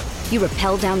somewhere new. You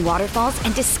rappel down waterfalls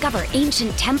and discover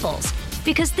ancient temples.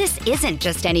 Because this isn't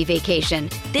just any vacation.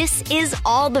 This is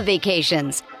all the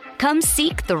vacations. Come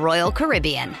seek the Royal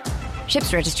Caribbean.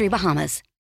 Ships Registry, Bahamas.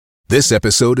 This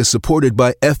episode is supported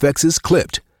by FX's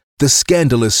Clipped, the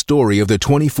scandalous story of the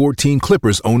 2014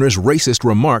 Clippers owner's racist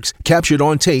remarks captured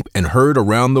on tape and heard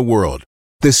around the world.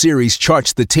 The series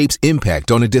charts the tape's impact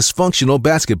on a dysfunctional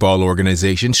basketball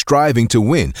organization striving to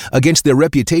win against their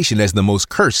reputation as the most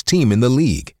cursed team in the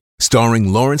league.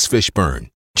 Starring Lawrence Fishburne,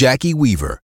 Jackie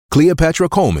Weaver, Cleopatra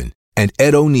Coleman, and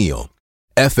Ed O'Neill.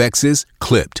 FX's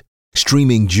Clipped,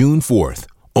 streaming June 4th,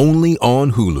 only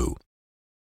on Hulu.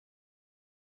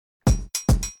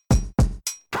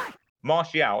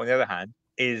 Martial, on the other hand,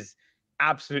 is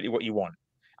absolutely what you want.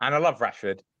 And I love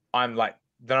Rashford. I'm like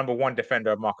the number one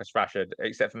defender of Marcus Rashford,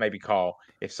 except for maybe Carl.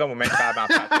 If someone meant bad about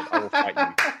Rashford, I will fight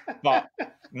you. But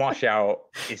Martial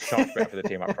is so much better for the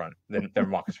team up front than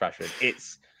Marcus Rashford.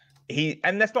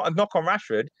 And that's not a knock on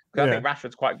Rashford, because I think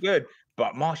Rashford's quite good.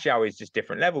 But Martial is just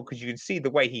different level because you can see the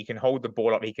way he can hold the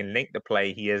ball up, he can link the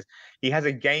play. He has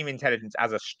a game intelligence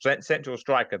as a central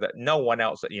striker that no one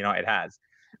else at United has.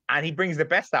 And he brings the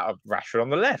best out of Rashford on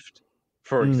the left,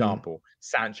 for example.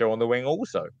 Sancho on the wing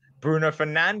also. Bruno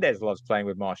Fernandes loves playing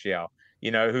with Martial.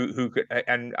 You know, who could,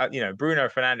 and you know, Bruno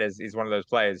Fernandes is one of those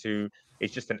players who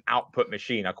is just an output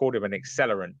machine. I called him an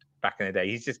accelerant back in the day.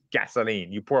 He's just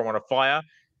gasoline. You pour him on a fire,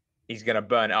 he's going to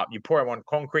burn it up. You pour him on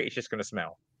concrete, it's just going to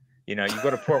smell. You know, you've got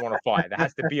to pour him on a fire. There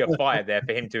has to be a fire there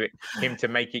for him to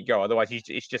make it go. Otherwise,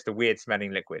 it's just a weird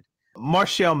smelling liquid.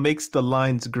 Martial makes the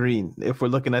lines green. If we're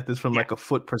looking at this from like a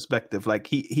foot perspective, like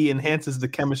he enhances the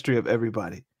chemistry of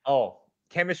everybody. Oh,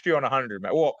 chemistry on 100,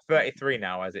 man. Well, 33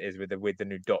 now as it is with the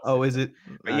new dots. Oh, is it?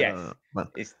 But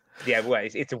yes,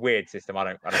 it's a weird system. I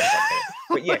don't like it.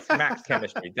 But yes, max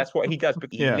chemistry. That's what he does.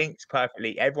 But he links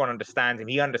perfectly. Everyone understands him.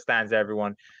 He understands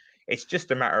everyone. It's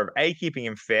just a matter of A, keeping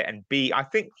him fit, and B, I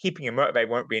think keeping him motivated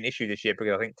won't be an issue this year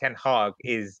because I think Ten Hag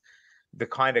is the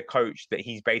kind of coach that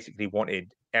he's basically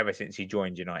wanted ever since he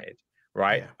joined United,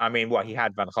 right? Yeah. I mean, he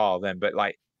had Van Gaal then, but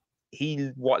like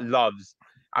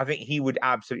I think he would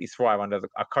absolutely thrive under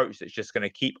a coach that's just going to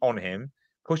keep on him,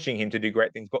 pushing him to do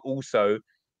great things, but also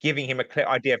giving him a clear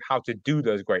idea of how to do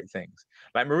those great things.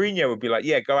 Like Mourinho would be like,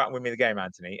 yeah, go out and win me the game,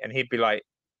 Anthony. And he'd be like,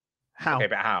 how? Okay,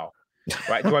 but how?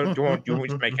 Right? Do you want me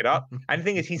to make it up? And the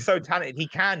thing is, he's so talented, he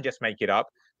can just make it up.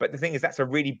 But the thing is, that's a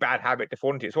really bad habit to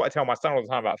fall into. It's what I tell my son all the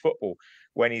time about football.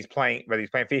 When he's playing, whether he's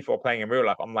playing FIFA or playing in real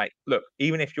life, I'm like, look,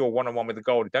 even if you're one-on-one with the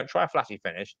goal, don't try a flashy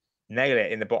finish. Nail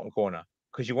it in the bottom corner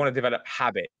because you want to develop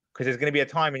habit. Because there's going to be a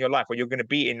time in your life where you're going to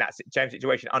be in that same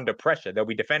situation under pressure. There'll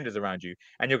be defenders around you,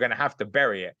 and you're going to have to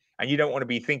bury it. And you don't want to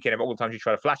be thinking of all the times you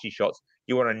try to flashy shots.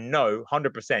 You want to know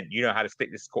 100% you know how to stick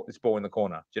this ball in the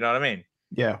corner. Do you know what I mean?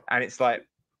 Yeah. And it's like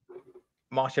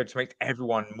Martial just makes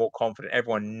everyone more confident.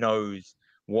 Everyone knows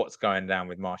what's going down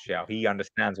with Martial. He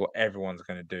understands what everyone's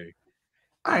going to do.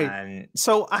 All right. And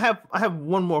so I have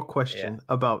one more question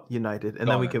about United, and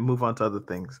then we can move on to other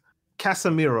things.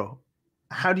 Casemiro.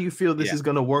 How do you feel this is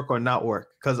going to work or not work?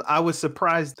 Because I was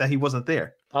surprised that he wasn't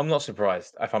there. I'm not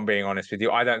surprised, if I'm being honest with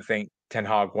you. I don't think Ten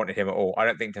Hag wanted him at all. I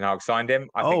don't think Ten Hag signed him.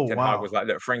 I think Ten Hag was like,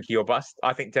 look, Frankie or bust.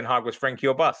 I think Ten Hag was Frankie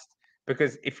or bust.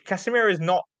 Because if Casemiro is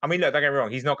not, I mean, look, don't get me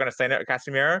wrong, he's not going to say no to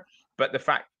Casemiro. But the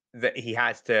fact that he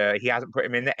hasn't put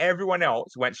him in there, everyone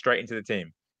else went straight into the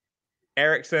team.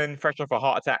 Eriksen, fresh off a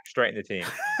heart attack, straight in the team.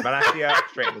 Malacia,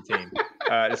 straight in the team.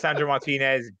 Lisandro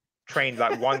Martinez, trained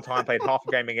like one time, played half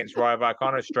a game against Rayo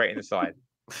Vallecano, straight in the side.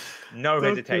 No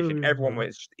hesitation. Everyone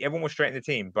was straight in the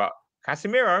team. But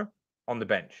Casemiro on the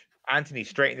bench. Anthony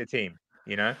straight in the team,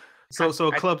 you know? So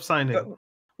a club signed him.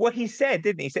 Well, he said,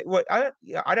 didn't he? He said, well,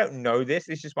 I don't know this.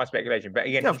 It's just my speculation. But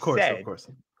again, of course.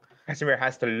 Casemiro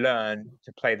has to learn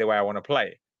to play the way I want to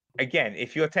play. Again,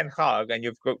 if you're Ten Hag and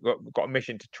you've got a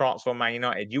mission to transform Man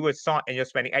United, you're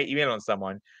spending 80 million on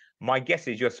someone. My guess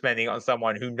is you're spending it on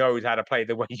someone who knows how to play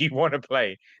the way you want to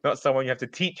play, not someone you have to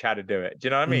teach how to do it. Do you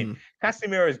know what I mean?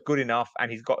 Casemiro is good enough,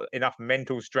 and he's got enough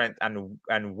mental strength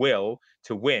and will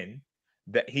to win,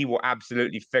 that he will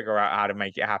absolutely figure out how to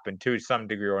make it happen to some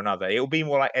degree or another. It will be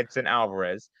more like Edson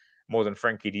Alvarez more than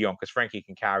Frankie de Jong, because Frankie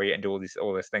can carry it and do all these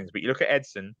things. But you look at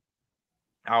Edson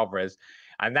Alvarez,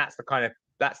 and that's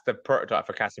the prototype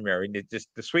for Casemiro. Just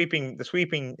the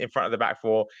sweeping in front of the back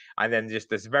four, and then just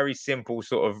this very simple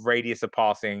sort of radius of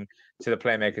passing to the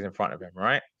playmakers in front of him,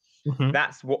 right?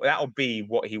 That'll be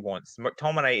what he wants.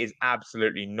 McTominay is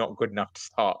absolutely not good enough to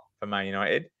start for Man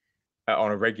United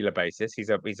on a regular basis. He's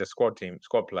a squad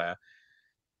player.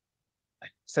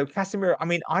 So Casemiro, I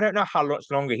mean, I don't know how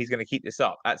much longer he's going to keep this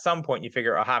up. At some point, you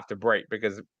figure it'll have to break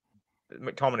because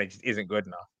McTominay just isn't good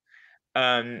enough.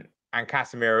 And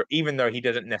Casemiro, even though he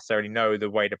doesn't necessarily know the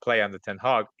way to play under Ten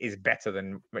Hag, is better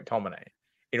than McTominay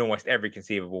in almost every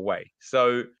conceivable way.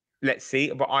 So let's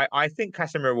see. But I think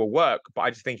Casemiro will work, but I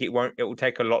just think it will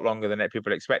take a lot longer than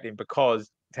people are expecting, because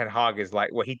Ten Hag is like,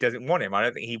 well, he doesn't want him. I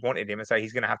don't think he wanted him. And so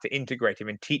he's going to have to integrate him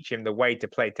and teach him the way to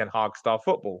play Ten Hag style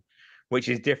football, which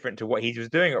is different to what he was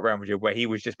doing at Real Madrid, where he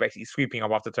was just basically sweeping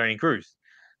up after Toni Kroos. It's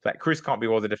like, Kroos can't be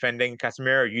all the defending.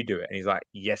 Casemiro, you do it. And he's like,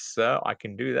 yes, sir, I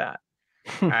can do that.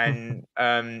 And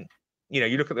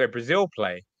you look at the way Brazil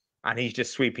play, and he's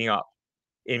just sweeping up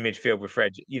in midfield with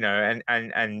Fred,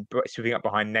 and sweeping up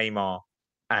behind Neymar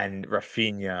and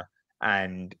Rafinha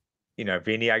and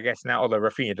Vini, I guess now. Although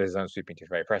Rafinha does his own sweeping, he's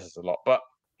very presses a lot, but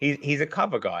he's a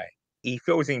cover guy. He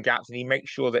fills in gaps and he makes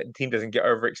sure that the team doesn't get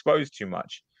overexposed too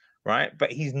much, right?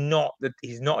 But he's not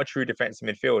a true defensive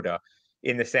midfielder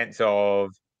in the sense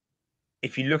of,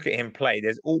 if you look at him play,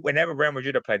 whenever Real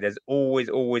Madrid have played, there's always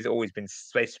been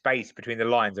space between the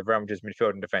lines of Real Madrid's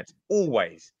midfield and defense,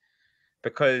 always,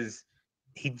 because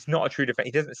he's not a true defense.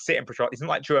 He doesn't sit and patrol. He's not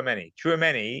like Tchouaméni.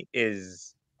 Tchouaméni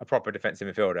is a proper defensive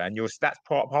midfielder, and that's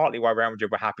partly why Real Madrid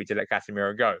were happy to let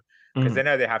Casemiro go, because they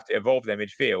know they have to evolve their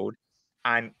midfield.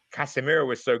 And Casemiro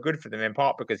was so good for them in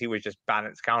part because he was just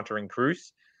balanced countering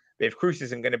Kroos. But if Kroos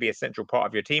isn't going to be a central part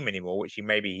of your team anymore, which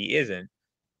maybe he isn't,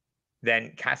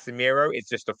 then Casemiro is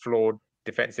just a flawed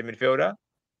defensive midfielder,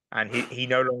 and he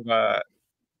no longer, I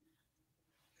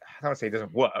don't want to say he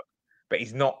doesn't work, but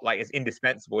he's not like as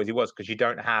indispensable as he was, because you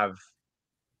don't have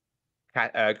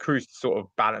Kroos to sort of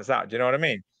balance out. Do you know what I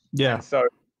mean? Yeah. And so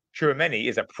Tchouaméni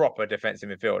is a proper defensive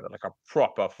midfielder, like a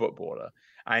proper footballer,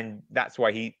 and that's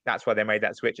why they made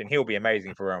that switch, and he'll be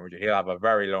amazing for Real Madrid. He'll have a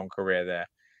very long career there,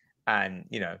 and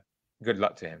good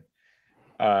luck to him.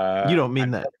 You don't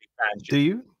mean that, do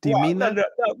you? Do you mean that?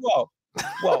 No,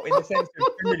 well, in the sense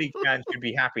that Premier League fans should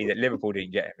be happy that Liverpool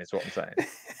didn't get him, is what I'm saying.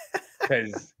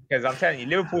 Because I'm telling you,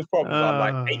 Liverpool's problems are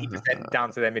like 80%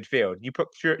 down to their midfield. You put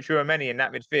Tchouaméni in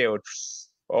that midfield,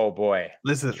 oh boy.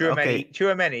 Listen,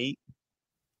 Tchouaméni,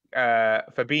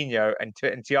 Fabinho, and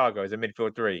Thiago as a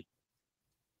midfield three.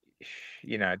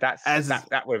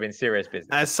 That would have been serious business.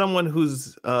 As someone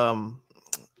who's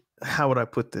how would I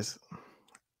put this?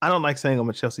 I don't like saying I'm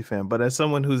a Chelsea fan, but as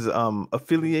someone who's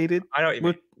affiliated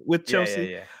with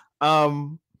Chelsea,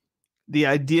 the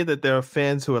idea that there are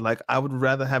fans who are like, I would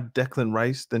rather have Declan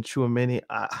Rice than Tchouaméni.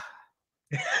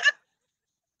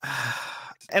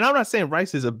 And I'm not saying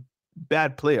Rice is a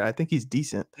bad player. I think he's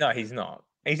decent. No, he's not.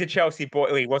 He's a Chelsea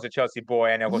boy. He was a Chelsea boy,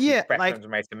 and of course his best friend was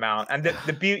Mason Mount. And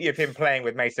the beauty of him playing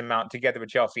with Mason Mount together with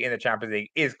Chelsea in the Champions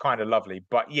League is kind of lovely.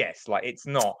 But yes, it's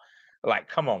not. Like,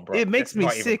 come on, bro. It makes me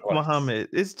sick, Mohammed.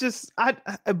 It's just,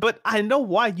 but I know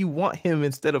why you want him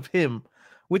instead of him,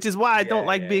 which is why I don't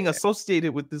like being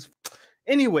associated with this.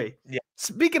 Anyway,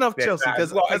 speaking of Chelsea,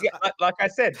 because like I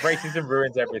said, racism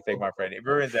ruins everything, my friend. It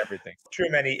ruins everything.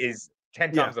 Tchouaméni is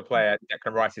 10 times the player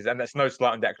Declan Rice is, and that's no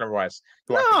slight on Declan Rice,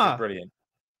 who I think is brilliant.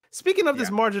 Speaking of this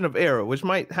margin of error, which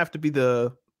might have to be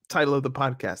the title of the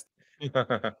podcast,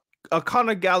 a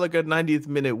Conor Gallagher 90th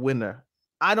minute winner.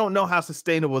 I don't know how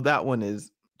sustainable that one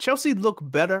is. Chelsea look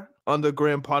better under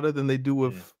Graham Potter than they do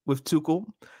with Tuchel.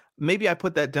 Maybe I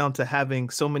put that down to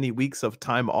having so many weeks of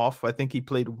time off. I think he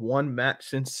played one match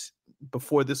since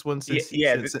before this one. Since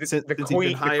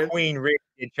the Queen really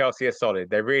did Chelsea a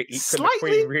solid. They really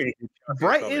slightly. Really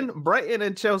Brighton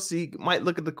and Chelsea might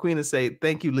look at the Queen and say,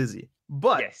 "Thank you, Lizzie."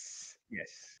 But yes.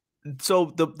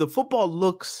 So the football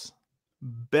looks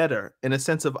better in a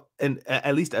sense of, and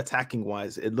at least attacking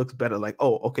wise, it looks better. Like,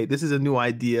 oh, okay, this is a new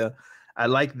idea, I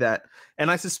like that.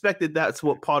 And I suspected that's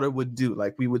what Potter would do.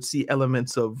 Like we would see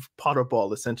elements of Potter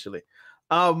ball essentially.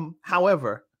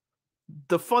 However,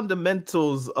 the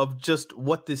fundamentals of just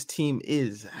what this team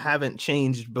is haven't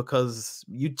changed because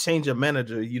you change a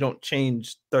manager, you don't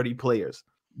change 30 players.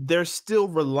 They're still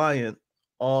reliant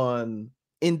on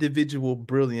individual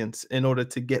brilliance in order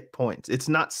to get points. It's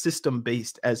not system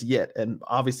based as yet, and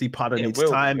obviously Potter needs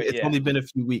time. It's only been a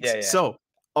few weeks. So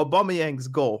Aubameyang's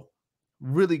goal,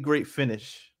 really great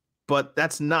finish, but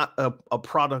that's not a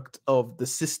product of the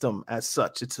system as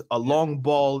such. It's a long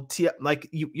ball. Like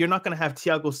you're not going to have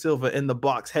Thiago Silva in the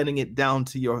box heading it down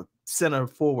to your center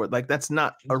forward. Like that's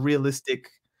not a realistic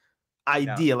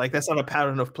idea. Like that's not a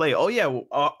pattern of play. Oh yeah,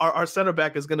 our center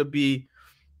back is going to be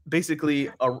basically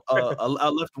a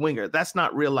left winger. That's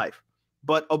not real life.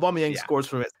 But Aubameyang scores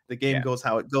from it. The game goes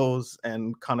how it goes,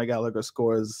 and Conor Gallagher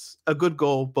scores a good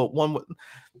goal. But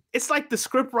it's like the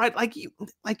script, right? Like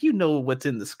you know what's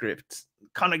in the script.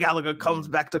 Conor Gallagher comes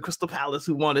back to Crystal Palace,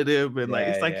 who wanted him, and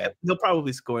he'll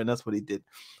probably score, and that's what he did.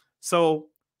 So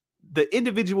the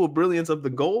individual brilliance of the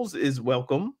goals is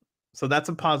welcome. So that's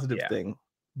a positive thing.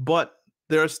 But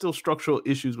there are still structural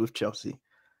issues with Chelsea.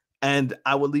 And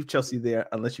I will leave Chelsea there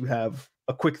unless you have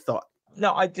a quick thought.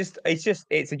 No, it's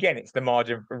the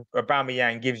margin.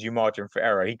 Aubameyang gives you margin for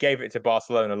error. He gave it to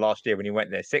Barcelona last year when he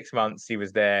went there. 6 months he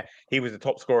was there. He was the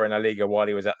top scorer in La Liga while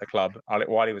he was at the club,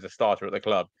 while he was a starter at the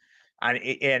club. And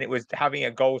it was having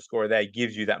a goal scorer there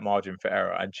gives you that margin for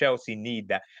error. And Chelsea need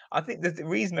that. I think the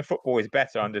reason the football is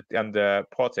better under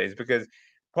Potter is because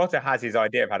Potter has his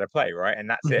idea of how to play, right? And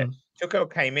that's it.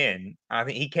 Tuchel came in, and I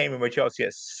think he came in with Chelsea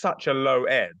at such a low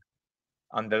ebb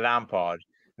under Lampard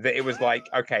that it was like,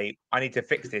 okay, I need to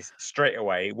fix this straight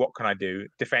away. What can I do?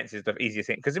 Defense is the easiest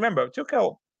thing. Because remember,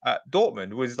 Tuchel at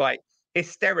Dortmund was like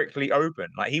hysterically open.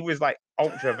 Like he was like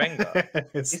ultra Wenger.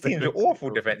 His teams are awful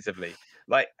defensively.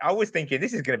 Like I was thinking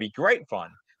this is going to be great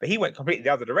fun. But he went completely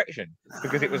the other direction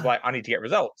because it was like, I need to get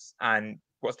results. And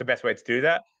what's the best way to do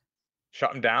that?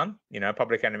 Shut them down,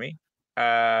 public enemy.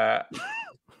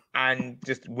 And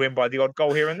just win by the odd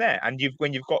goal here and there. And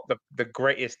when you've got the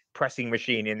greatest pressing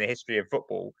machine in the history of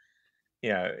football,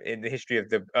 in the history of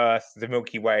the Earth, the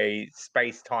Milky Way,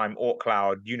 space-time, Oort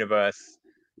cloud, universe,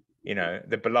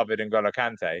 the beloved N'Golo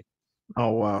Kante.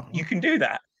 Oh wow! You can do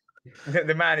that.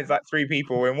 The man is like 3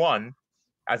 people in one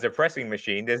as a pressing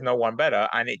machine. There's no one better,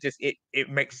 and it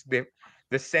makes the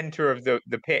center of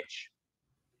the pitch,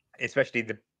 especially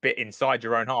the bit inside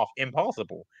your own half,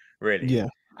 impassable. Really, yeah.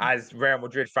 As Real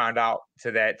Madrid found out to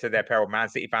their peril, Man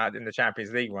City found out in the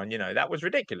Champions League run, that was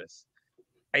ridiculous.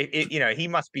 He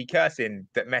must be cursing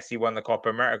that Messi won the Copa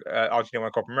America, Argentina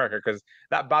won Copa America, because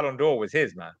that Ballon d'Or was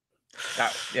his, man.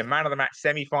 That man of the match,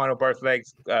 semi-final, both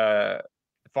legs,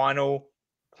 final,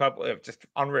 club, just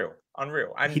unreal.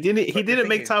 And he didn't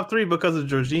make top 3 because of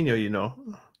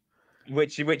Jorginho,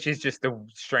 Which is just the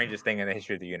strangest thing in the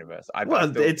history of the universe.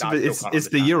 It's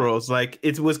the Euros. Like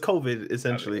it was COVID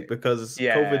essentially because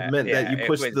COVID meant that you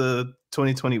pushed the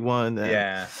 2021.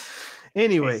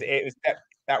 Anyway,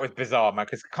 that was bizarre, man.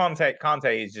 Because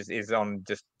Kante is on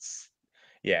just.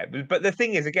 Yeah, but the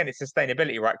thing is, again, it's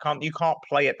sustainability, right? You can't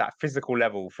play at that physical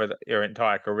level for your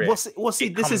entire career. Well, see,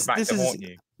 this is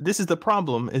the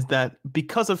problem, is that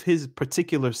because of his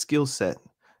particular skill set,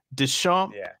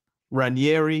 Deschamps,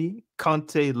 Ranieri,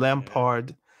 Conte,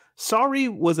 Lampard, Sarri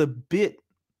was a bit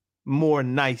more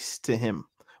nice to him,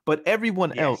 but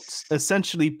everyone else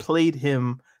essentially played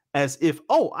him as if,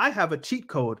 I have a cheat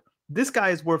code. This guy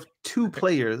is worth 2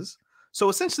 players. So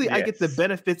essentially, I get the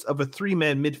benefits of a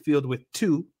 3-man midfield with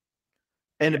 2.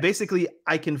 And basically,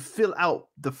 I can fill out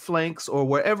the flanks or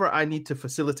wherever I need to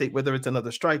facilitate, whether it's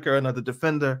another striker, another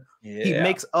defender. Yeah. He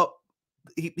makes up,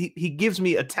 he gives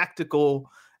me a tactical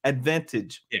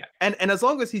advantage. Yeah. And as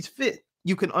long as he's fit,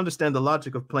 you can understand the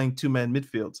logic of playing 2-man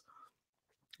midfields.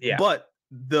 Yeah. But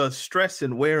the stress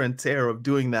and wear and tear of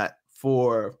doing that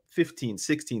for 15,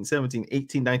 16, 17,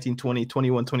 18, 19, 20,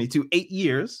 21, 22, 8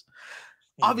 years,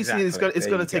 obviously it's going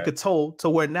to take a toll to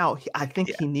where now I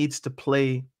think he needs to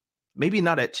play, maybe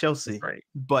not at Chelsea,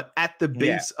 but at the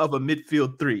base of a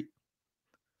midfield 3.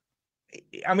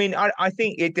 I mean, I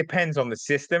think it depends on the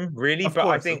system, really. But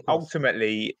I think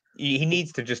ultimately he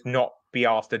needs to just not be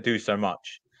asked to do so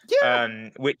much. Yeah.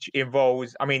 Which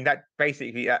involves, I mean, that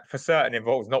basically for certain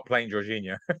involves not playing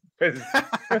Jorginho.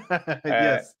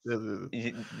 Yes.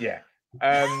 Yeah.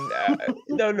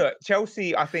 No, look,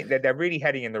 Chelsea, I think they're really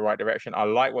heading in the right direction. I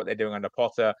like what they're doing under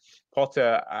Potter.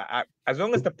 As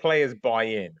long as the players buy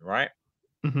in, right?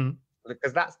 Mm-hmm.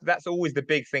 Because that's always the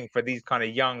big thing for these kind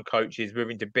of young coaches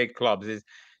moving to big clubs is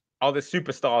are the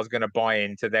superstars going to buy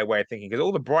into their way of thinking? Because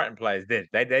all the Brighton players did.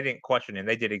 They didn't question him.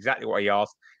 They did exactly what he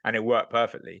asked, and it worked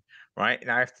perfectly. Right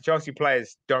now, if the Chelsea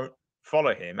players don't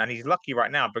follow him, and he's lucky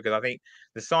right now because I think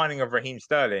the signing of Raheem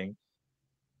Sterling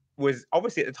was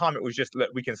obviously at the time it was just,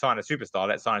 look, we can sign a superstar.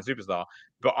 Let's sign a superstar.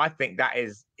 But I think that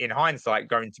is, in hindsight,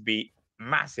 going to be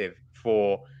massive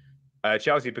for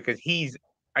Chelsea because he's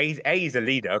a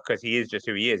leader because he is just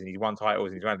who he is and he's won titles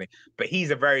and he's won everything. But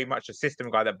he's a very much a system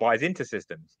guy that buys into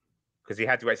systems because he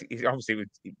had to. He's obviously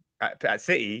at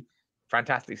City,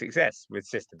 fantastic success with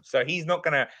systems. So he's not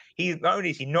gonna. He's not only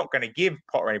is he not going to give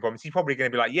Potter any problems. He's probably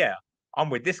going to be like, yeah, I'm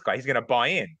with this guy. He's going to buy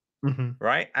in,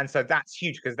 right? And so that's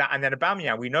huge because that. And then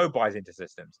Aubameyang, we know, buys into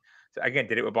systems. So again,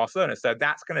 did it with Barcelona. So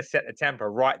that's going to set the tempo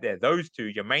right there. Those two,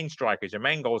 your main strikers, your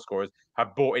main goal scorers,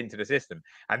 have bought into the system,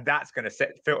 and that's going to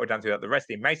set filter down to the rest of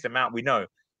the team. Mason Mount, we know,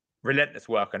 relentless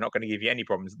worker, not going to give you any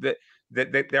problems.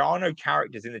 There are no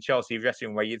characters in the Chelsea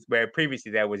dressing room where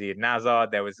previously there was Eden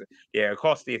Hazard, there was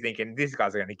Costa. You're thinking these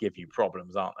guys are going to give you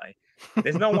problems, aren't they?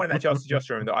 There's no one in that Chelsea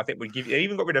dressing room that I think would give you. They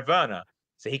even got rid of Werner,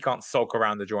 so he can't sulk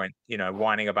around the joint,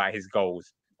 whining about his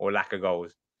goals or lack of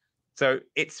goals. So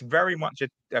it's very much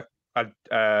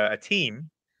a team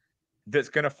that's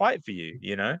going to fight for you.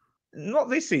 Not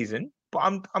this season.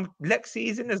 But I'm next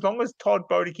season, as long as Todd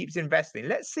Bowley keeps investing,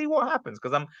 let's see what happens.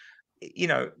 Because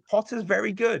Potter's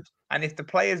very good. And if the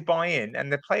players buy in and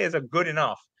the players are good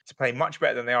enough to play much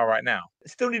better than they are right now,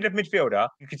 still need a midfielder.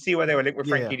 You can see where they were linked with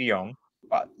Frankie de Jong.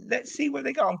 But let's see where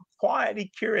they go. I'm quietly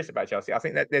curious about Chelsea. I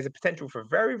think that there's a potential for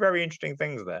very, very interesting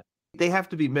things there. They have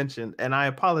to be mentioned. And I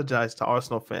apologize to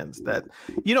Arsenal fans that,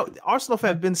 Arsenal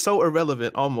fans have been so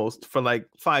irrelevant almost for like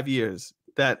 5 years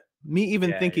that me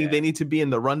even thinking they need to be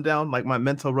in the rundown, like my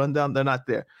mental rundown, they're not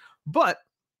there. But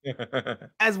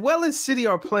as well as City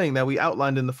are playing that we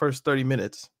outlined in the first 30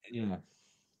 minutes,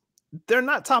 they're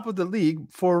not top of the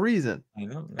league for a reason. I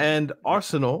know. And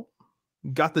Arsenal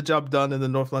got the job done in the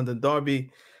North London derby.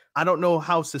 I don't know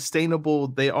how sustainable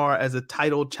they are as a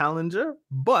title challenger,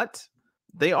 but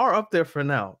they are up there for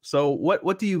now. So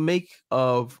what do you make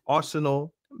of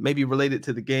Arsenal, maybe related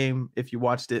to the game if you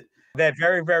watched it? They're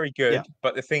very, very good.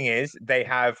 But the thing is, they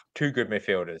have two good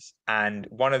midfielders. And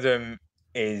one of them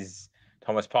is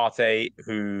Thomas Partey,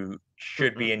 who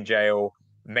should be in jail.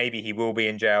 Maybe he will be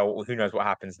in jail. Who knows what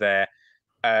happens there.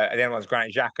 And the other one's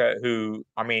Granit Xhaka, who,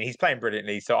 he's playing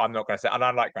brilliantly. So I'm not going to say, and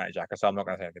I like Granit Xhaka, so I'm not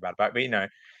going to say anything about it. But,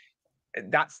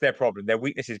 that's their problem. Their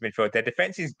weakness is midfield. Their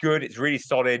defense is good. It's really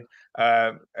solid.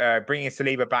 Bringing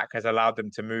Saliba back has allowed them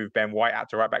to move Ben White out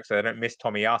to right back so they don't miss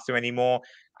Tomiyasu anymore.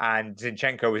 And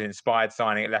Zinchenko was inspired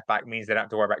signing at left back means they don't have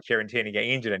to worry about Kieran Tierney getting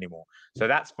injured anymore. So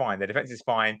that's fine. Their defense is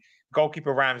fine.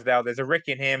 Goalkeeper Ramsdale, there's a rick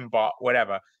in him, but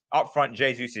whatever. Up front,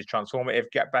 Jesus is transformative.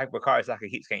 Get back, Bukayo Saka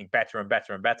keeps getting better and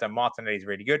better and better. Martinelli is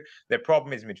really good. Their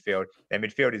problem is midfield. Their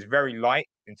midfield is very light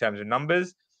in terms of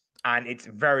numbers, and it's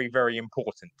very, very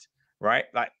important. Right?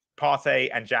 Like Partey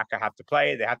and Xhaka have to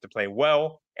play. They have to play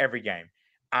well every game.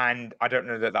 And I don't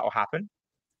know that will happen.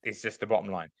 It's just the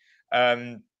bottom line.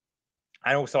 And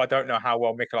also, I don't know how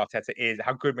well Mikel Arteta is,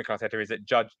 how good Mikel Arteta is at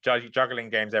juggling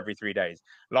games every 3 days.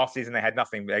 Last season, they had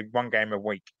nothing. They had one game a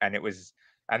week, and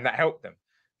that helped them.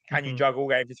 Can you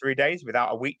juggle every 3 days without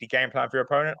a weekly game plan for your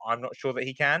opponent? I'm not sure that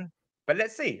he can. But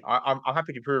let's see. I'm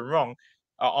happy to prove him wrong.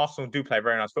 Arsenal do play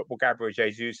very nice football. Gabriel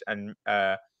Jesus and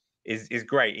is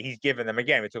great. He's given them,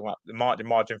 again, we're talking about the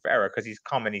margin for error because he's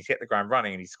come and he's hit the ground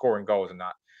running and he's scoring goals and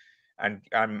that. And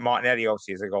Martinelli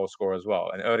obviously is a goal scorer as well.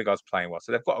 And Odegaard's playing well.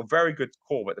 So they've got a very good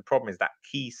core, but the problem is that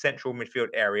key central midfield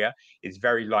area is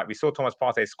very light. We saw Thomas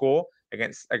Partey score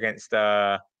against Partey,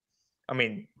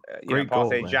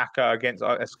 Xhaka against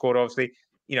scored, obviously.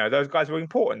 Those guys were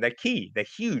important. They're key. They're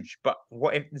huge. But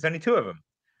what if there's only two of them?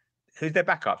 Who's their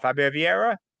backup? Fabio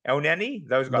Vieira? El Neni,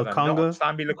 those guys are not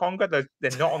Sambi Lokonga.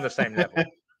 They're not on the same level.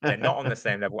 They're not on the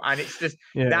same level, and it's just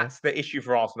that's the issue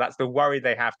for Arsenal. That's the worry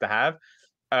they have to have.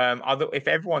 If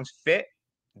everyone's fit,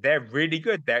 they're really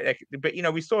good. But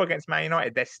we saw against Man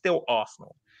United, they're still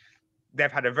Arsenal.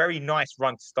 They've had a very nice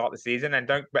run to start the season, and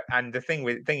the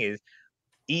thing is,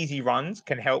 easy runs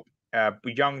can help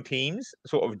young teams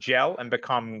sort of gel and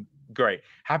become great.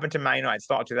 Happened to Man United,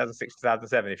 started 2006,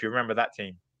 2007. If you remember that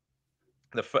team.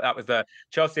 That was the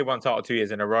Chelsea won the title 2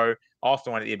 years in a row.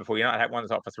 Arsenal won it the year before. United had won the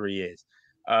title for 3 years.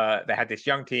 They had this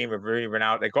young team with Rooney,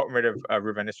 Ronaldo. They got rid of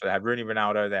Ruben Nistelrooy. They had Rooney,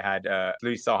 Ronaldo. They had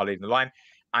Luis Zaha leading the line.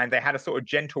 And they had a sort of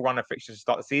gentle run of fixtures to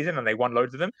start the season, and they won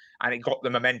loads of them, and it got the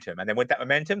momentum. And then with that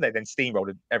momentum, they then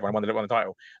steamrolled everyone, won the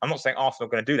title. I'm not saying Arsenal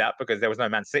are going to do that because there was no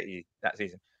Man City that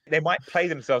season. They might play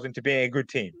themselves into being a good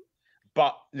team.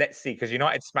 But let's see, because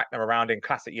United smacked them around in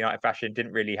classic United fashion,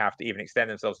 didn't really have to even extend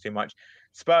themselves too much.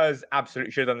 Spurs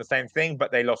absolutely should have done the same thing,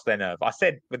 but they lost their nerve. I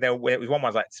said when it was 1-1, I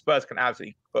was like, Spurs can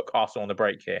absolutely put Arsenal on the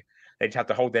break here. They just have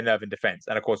to hold their nerve in defence.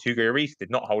 And of course, Hugo Lloris did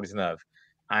not hold his nerve.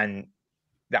 And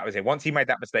that was it. Once he made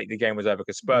that mistake, the game was over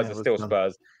because Spurs are still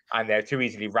Spurs and they're too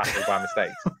easily rattled by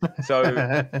mistakes. So,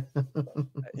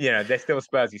 they're still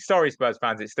Spursy. Sorry, Spurs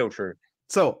fans, it's still true.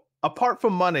 So, apart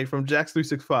from Mane from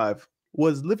Jax365,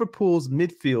 was Liverpool's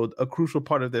midfield a crucial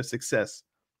part of their success?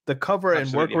 The cover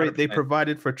and work rate 100%. They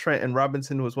provided for Trent and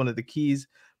Robinson was one of the keys.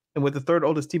 And with the third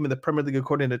oldest team in the Premier League,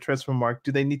 according to Transfermarkt,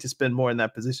 do they need to spend more in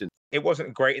that position? It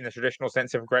wasn't great in the traditional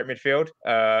sense of great midfield.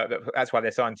 That's why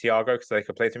they signed Thiago, because they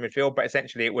could play through midfield. But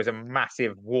essentially, it was a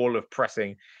massive wall of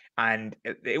pressing. And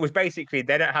it was basically,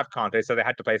 they don't have Kante, so they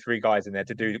had to play 3 guys in there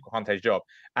to do Kante's job.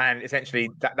 And essentially,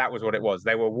 that was what it was.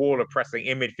 They were a wall of pressing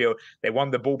in midfield. They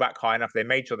won the ball back high enough. They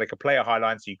made sure they could play a high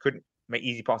line so you couldn't make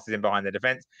easy passes in behind the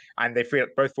defense. And they free up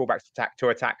both fullbacks to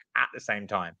attack at the same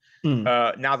time.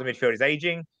 Now the midfield is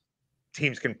aging.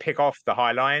 Teams can pick off the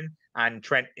high line, and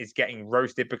Trent is getting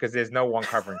roasted because there's no one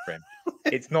covering for him.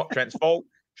 It's not Trent's fault.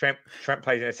 Trent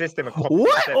plays in a system.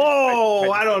 What?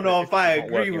 Oh, I don't know if I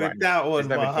agree with that one,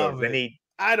 Mohammed.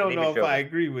 I don't know if I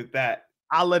agree with that.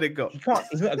 I'll let it go.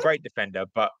 He's not a great defender,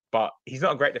 but he's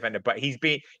not a great defender. But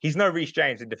he's no Reece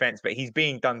James in defense, but he's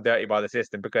being done dirty by the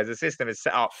system because the system is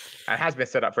set up and has been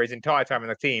set up for his entire time in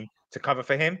the team to cover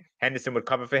for him. Henderson would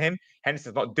cover for him.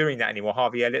 Henderson's not doing that anymore.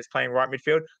 Harvey Elliott's playing right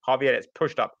midfield. Harvey Elliott's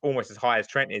pushed up almost as high as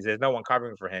Trent is. There's no one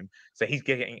covering for him, so he's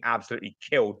getting absolutely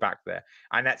killed back there,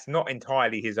 and that's not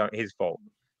entirely his fault.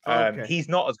 Okay. He's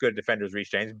not as good a defender as Reece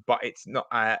James, but it's not.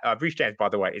 Reece James, by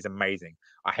the way, is amazing.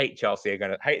 I hate that Chelsea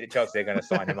are going to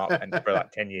sign him up for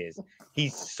like 10 years.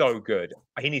 He's so good.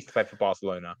 He needs to play for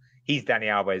Barcelona. He's Dani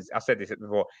Alves. I said this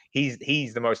before. He's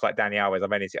the most like Dani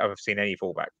Alves I've seen any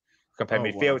fullback. Compare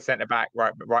midfield, centre back,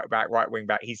 right back, right wing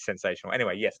back. He's sensational.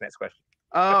 Anyway, yes. Next question.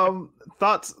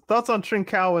 Thoughts on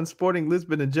Trincao and Sporting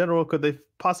Lisbon in general? Could they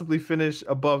possibly finish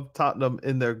above Tottenham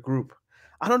in their group?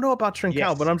 I don't know about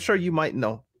Trincao, but I'm sure you might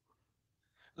know.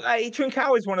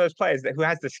 Trincao is one of those players who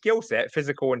has the skill set,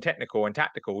 physical and technical and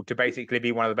tactical, to basically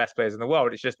be one of the best players in the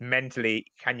world. It's just mentally,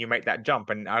 can you make that jump?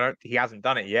 And he hasn't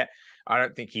done it yet. I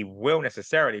don't think he will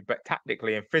necessarily, but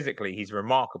tactically and physically, he's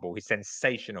remarkable. He's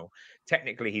sensational.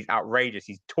 Technically, he's outrageous.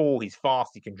 He's tall. He's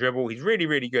fast. He can dribble. He's really,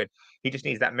 really good. He just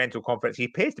needs that mental confidence. He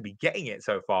appears to be getting it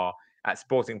so far at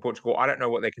Sporting Portugal. I don't know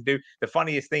what they can do. The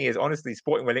funniest thing is, honestly,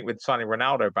 Sporting were linked with signing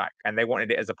Ronaldo back, and they wanted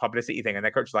it as a publicity thing. And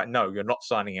their coach was like, no, you're not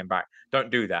signing him back.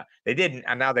 Don't do that. They didn't,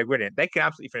 and now they're winning. They can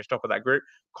absolutely finish top of that group.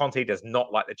 Conte does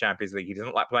not like the Champions League. He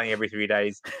doesn't like playing every 3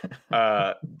 days.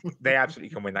 They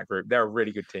absolutely can win that group. They're a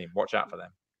really good team. Watch out for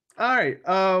them. All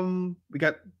right. We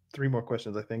got 3 more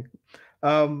questions, I think.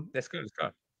 Let's go.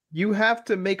 You have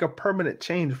to make a permanent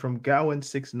change from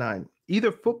Gowan69.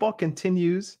 Either football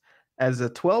continues as a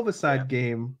 12-a-side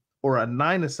game or a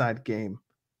 9-a-side game,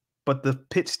 but the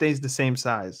pitch stays the same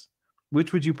size.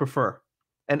 Which would you prefer?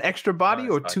 An extra body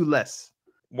or 2 less?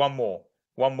 One more.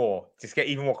 Just get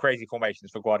even more crazy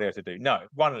formations for Guardiola to do. No,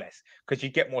 1 less, because you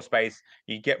get more space,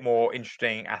 you get more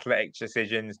interesting athletic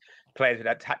decisions. Players with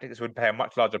that tactics would play a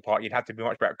much larger part. You'd have to be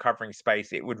much better at covering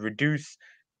space. It would reduce,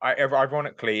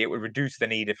 ironically, the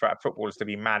need for footballers to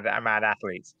be mad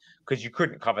athletes, because you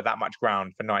couldn't cover that much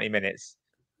ground for 90 minutes.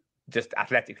 Just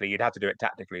athletically, you'd have to do it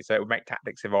tactically. So it would make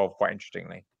tactics evolve quite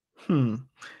interestingly.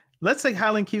 Let's say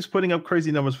Haaland keeps putting up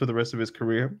crazy numbers for the rest of his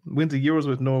career, wins the Euros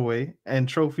with Norway, and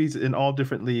trophies in all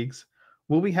different leagues.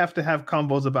 Will we have to have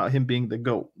combos about him being the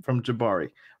GOAT from Jabari?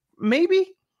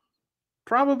 Maybe.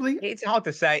 Probably. It's hard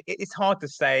to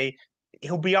say.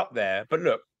 He'll be up there. But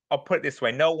look, I'll put it this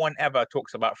way. No one ever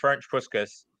talks about Ferenc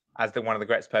Puskas as one of the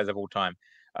greatest players of all time.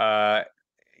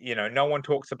 No one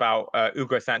talks about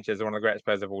Hugo Sanchez as one of the greatest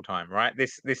players of all time, right?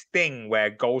 This thing where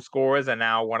goal scorers are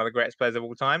now one of the greatest players of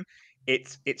all time,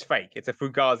 it's fake. It's a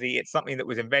fugazi. It's something that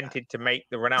was invented to make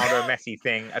the Ronaldo Messi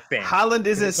thing a thing. Haaland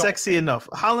isn't sexy enough.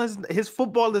 his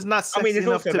football is not sexy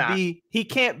enough to be. He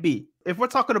can't be. If we're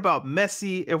talking about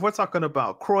Messi, if we're talking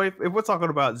about Cruyff, if we're talking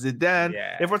about Zidane,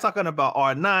 if we're talking about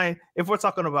R9, if we're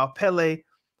talking about Pele,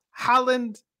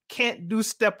 Haaland can't do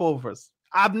stepovers.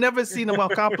 I've never seen him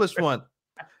accomplish one.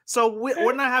 So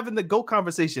we're not having the GOAT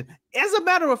conversation. As a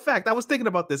matter of fact, I was thinking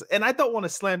about this, and I don't want to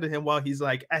slander him while he's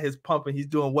like at his pump and he's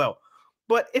doing well.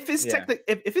 But if his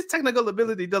technical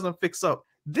ability doesn't fix up,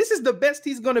 this is the best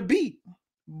he's going to be.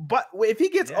 But if he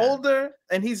gets older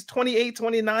and he's 28,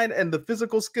 29, and the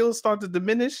physical skills start to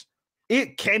diminish,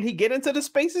 can he get into the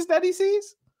spaces that he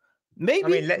sees? Maybe.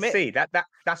 I mean, let's see.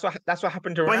 That's what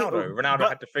happened to Ronaldo. Ronaldo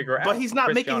had to figure it out. But he's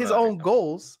not making his own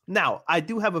goals. Now, I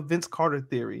do have a Vince Carter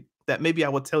theory that maybe I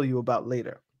will tell you about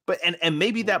later. But and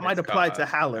maybe that might apply to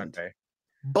Haaland. Okay.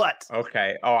 But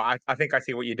okay. Oh, I think I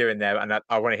see what you're doing there, and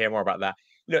I want to hear more about that.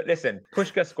 Look, listen,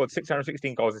 Puskás scored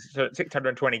 616 goals,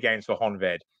 620 games for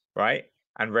Honvéd, right?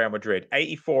 And Real Madrid,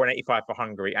 84 and 85 for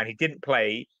Hungary, and he didn't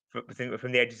play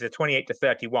from the ages of 28 to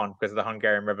 31 because of the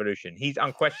Hungarian Revolution. He's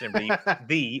unquestionably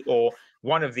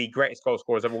one of the greatest goal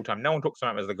scorers of all time. No one talks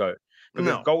about him as the GOAT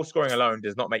because goal scoring alone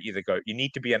does not make you the GOAT. You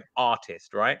need to be an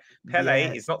artist, right?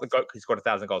 Pele is not the GOAT because he scored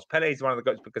 1,000 goals. Pele is one of the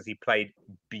GOATs because he played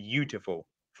beautiful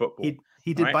football.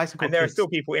 He did bicycle. And there are still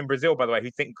people in Brazil, by the way, who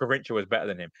think Corinthians was better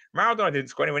than him. Maradona didn't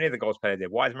score anywhere near the goals Pele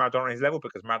did. Why is Maradona on his level?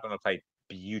 Because Maradona played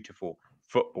beautiful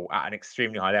football at an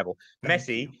extremely high level.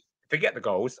 Messi, forget the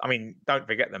goals. I mean, don't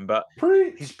forget them, but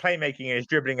his playmaking and his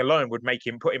dribbling alone would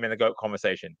put him in the GOAT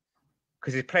conversation.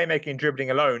 Because his playmaking and dribbling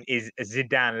alone is a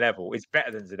Zidane level. It's better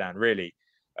than Zidane, really.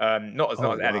 Not as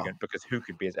elegant, because who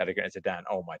could be as elegant as Zidane?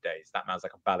 Oh my days, that man's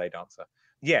like a ballet dancer.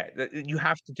 Yeah, you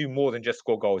have to do more than just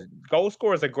score goals. Goal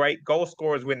scorers are great. Goal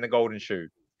scorers win the golden shoe,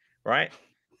 right?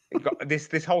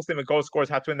 This whole thing with goal scorers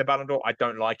have to win the Ballon d'Or. I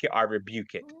don't like it. I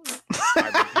rebuke it.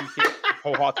 I rebuke it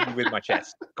wholeheartedly with my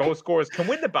chest. Goal scorers can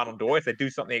win the Ballon d'Or if they do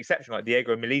something exceptional, like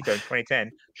Diego Milito in 2010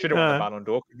 should have won the Ballon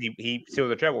d'Or because he sealed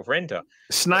the treble for Inter.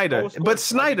 Snyder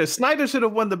should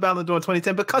have won the Ballon d'Or in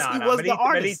 2010 because he was the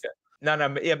artist. But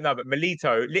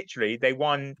Milito, literally, they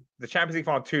won the Champions League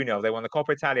final 2-0. They won the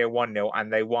Coppa Italia 1-0,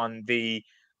 and they won the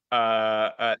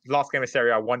last game of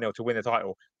Serie A 1-0 to win the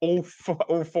title. All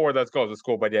four of those goals were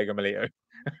scored by Diego Milito.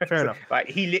 Fair enough. Like,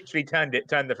 he literally turned it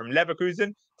from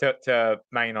Leverkusen to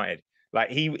Man United. Like,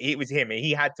 it was him.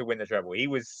 He had to win the treble. He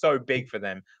was so big for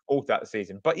them all throughout the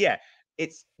season. But yeah,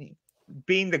 it's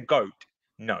being the GOAT.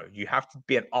 No, you have to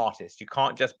be an artist. You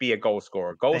can't just be a goal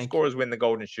scorer. Goal scorers win the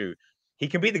golden shoe. He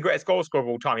can be the greatest goal scorer of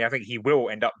all time. I think he will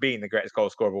end up being the greatest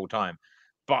goal scorer of all time.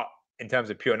 But in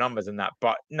terms of pure numbers and that,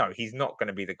 but no, he's not going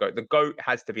to be the GOAT. The GOAT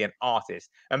has to be an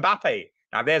artist. Mbappe,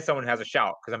 now there's someone who has a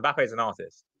shout because Mbappe is an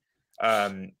artist.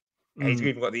 He's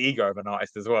even got the ego of an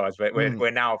artist as well, as we're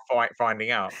now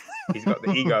finding out. He's got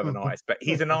the ego of an artist, but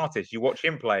he's an artist. You watch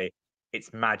him play,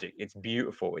 it's magic. It's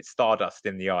beautiful. It's stardust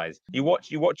in the eyes. You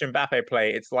watch Mbappe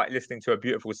play, it's like listening to a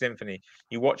beautiful symphony.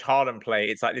 You watch Haaland play,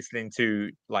 it's like listening to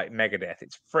like Megadeth.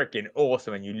 It's freaking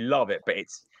awesome and you love it, but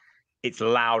it's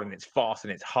loud and it's fast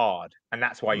and it's hard, and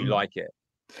that's why you like it.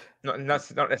 Not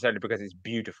necessarily because it's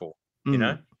beautiful, you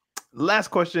know. Last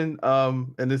question,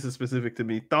 and this is specific to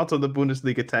me. Thoughts on the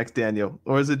Bundesliga tax, Daniel,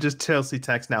 or is it just Chelsea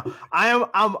tax now? I'm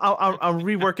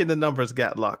reworking the numbers,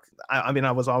 Gatlock. I mean,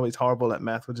 I was always horrible at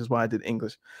math, which is why I did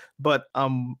English. But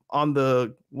on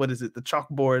the the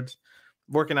chalkboard,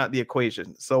 working out the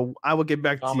equation. So I will get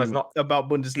back to you about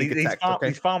Bundesliga tax.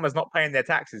 These farmers not paying their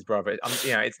taxes, brother.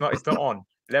 It's not on.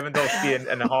 Lewandowski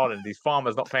and Haaland. These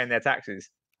farmers not paying their taxes.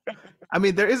 I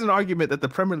mean, there is an argument that the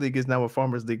Premier League is now a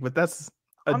farmers' league, but that's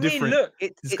different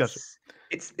discussion.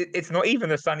 It's not even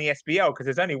the sunny SBL because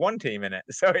there's only one team in it.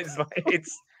 So it's like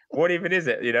what even is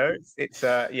it? You know, it's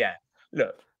yeah.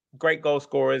 Look, great goal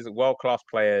scorers, world-class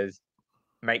players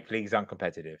make leagues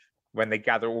uncompetitive when they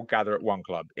all gather at one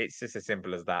club. It's just as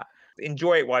simple as that.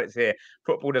 Enjoy it while it's here.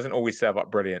 Football doesn't always serve up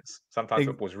brilliance. Sometimes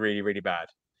football's really, really bad.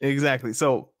 Exactly.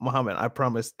 So, Mohammed, I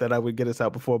promised that I would get us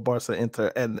out before Barca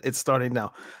Inter, and it's starting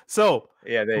now. So,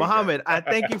 yeah, Mohammed, I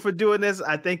thank you for doing this.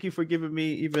 I thank you for giving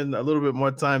me even a little bit more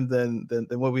time than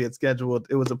what we had scheduled.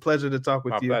 It was a pleasure to talk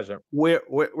with you. My pleasure. Where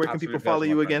can people follow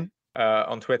you again?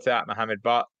 On Twitter at Mohammed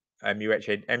Butt,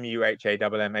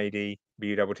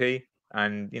 MUHAMMADBUTT,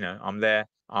 and I'm there.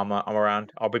 I'm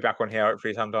around. I'll be back on here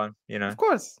hopefully sometime. Of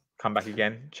course. Come back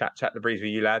again. Chat the breeze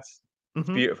with you lads. It's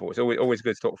beautiful. It's always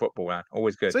good to talk football, man.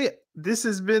 Always good. So yeah, this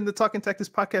has been the Talking Tactics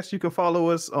podcast. You can follow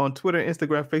us on Twitter,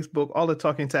 Instagram, Facebook, all the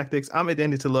Talking Tactics. I'm at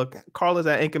Danny to look. Carl is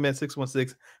at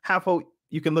Anchorman616. Half Hope,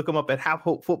 you can look him up at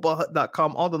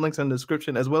halfhopefootball.com. All the links are in the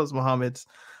description, as well as Mohammed's.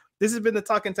 This has been the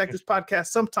Talking Tactics podcast.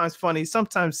 Sometimes funny,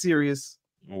 sometimes serious.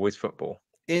 Always football.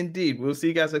 Indeed. We'll see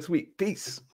you guys next week.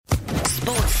 Peace.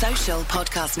 Sports Social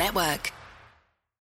Podcast Network.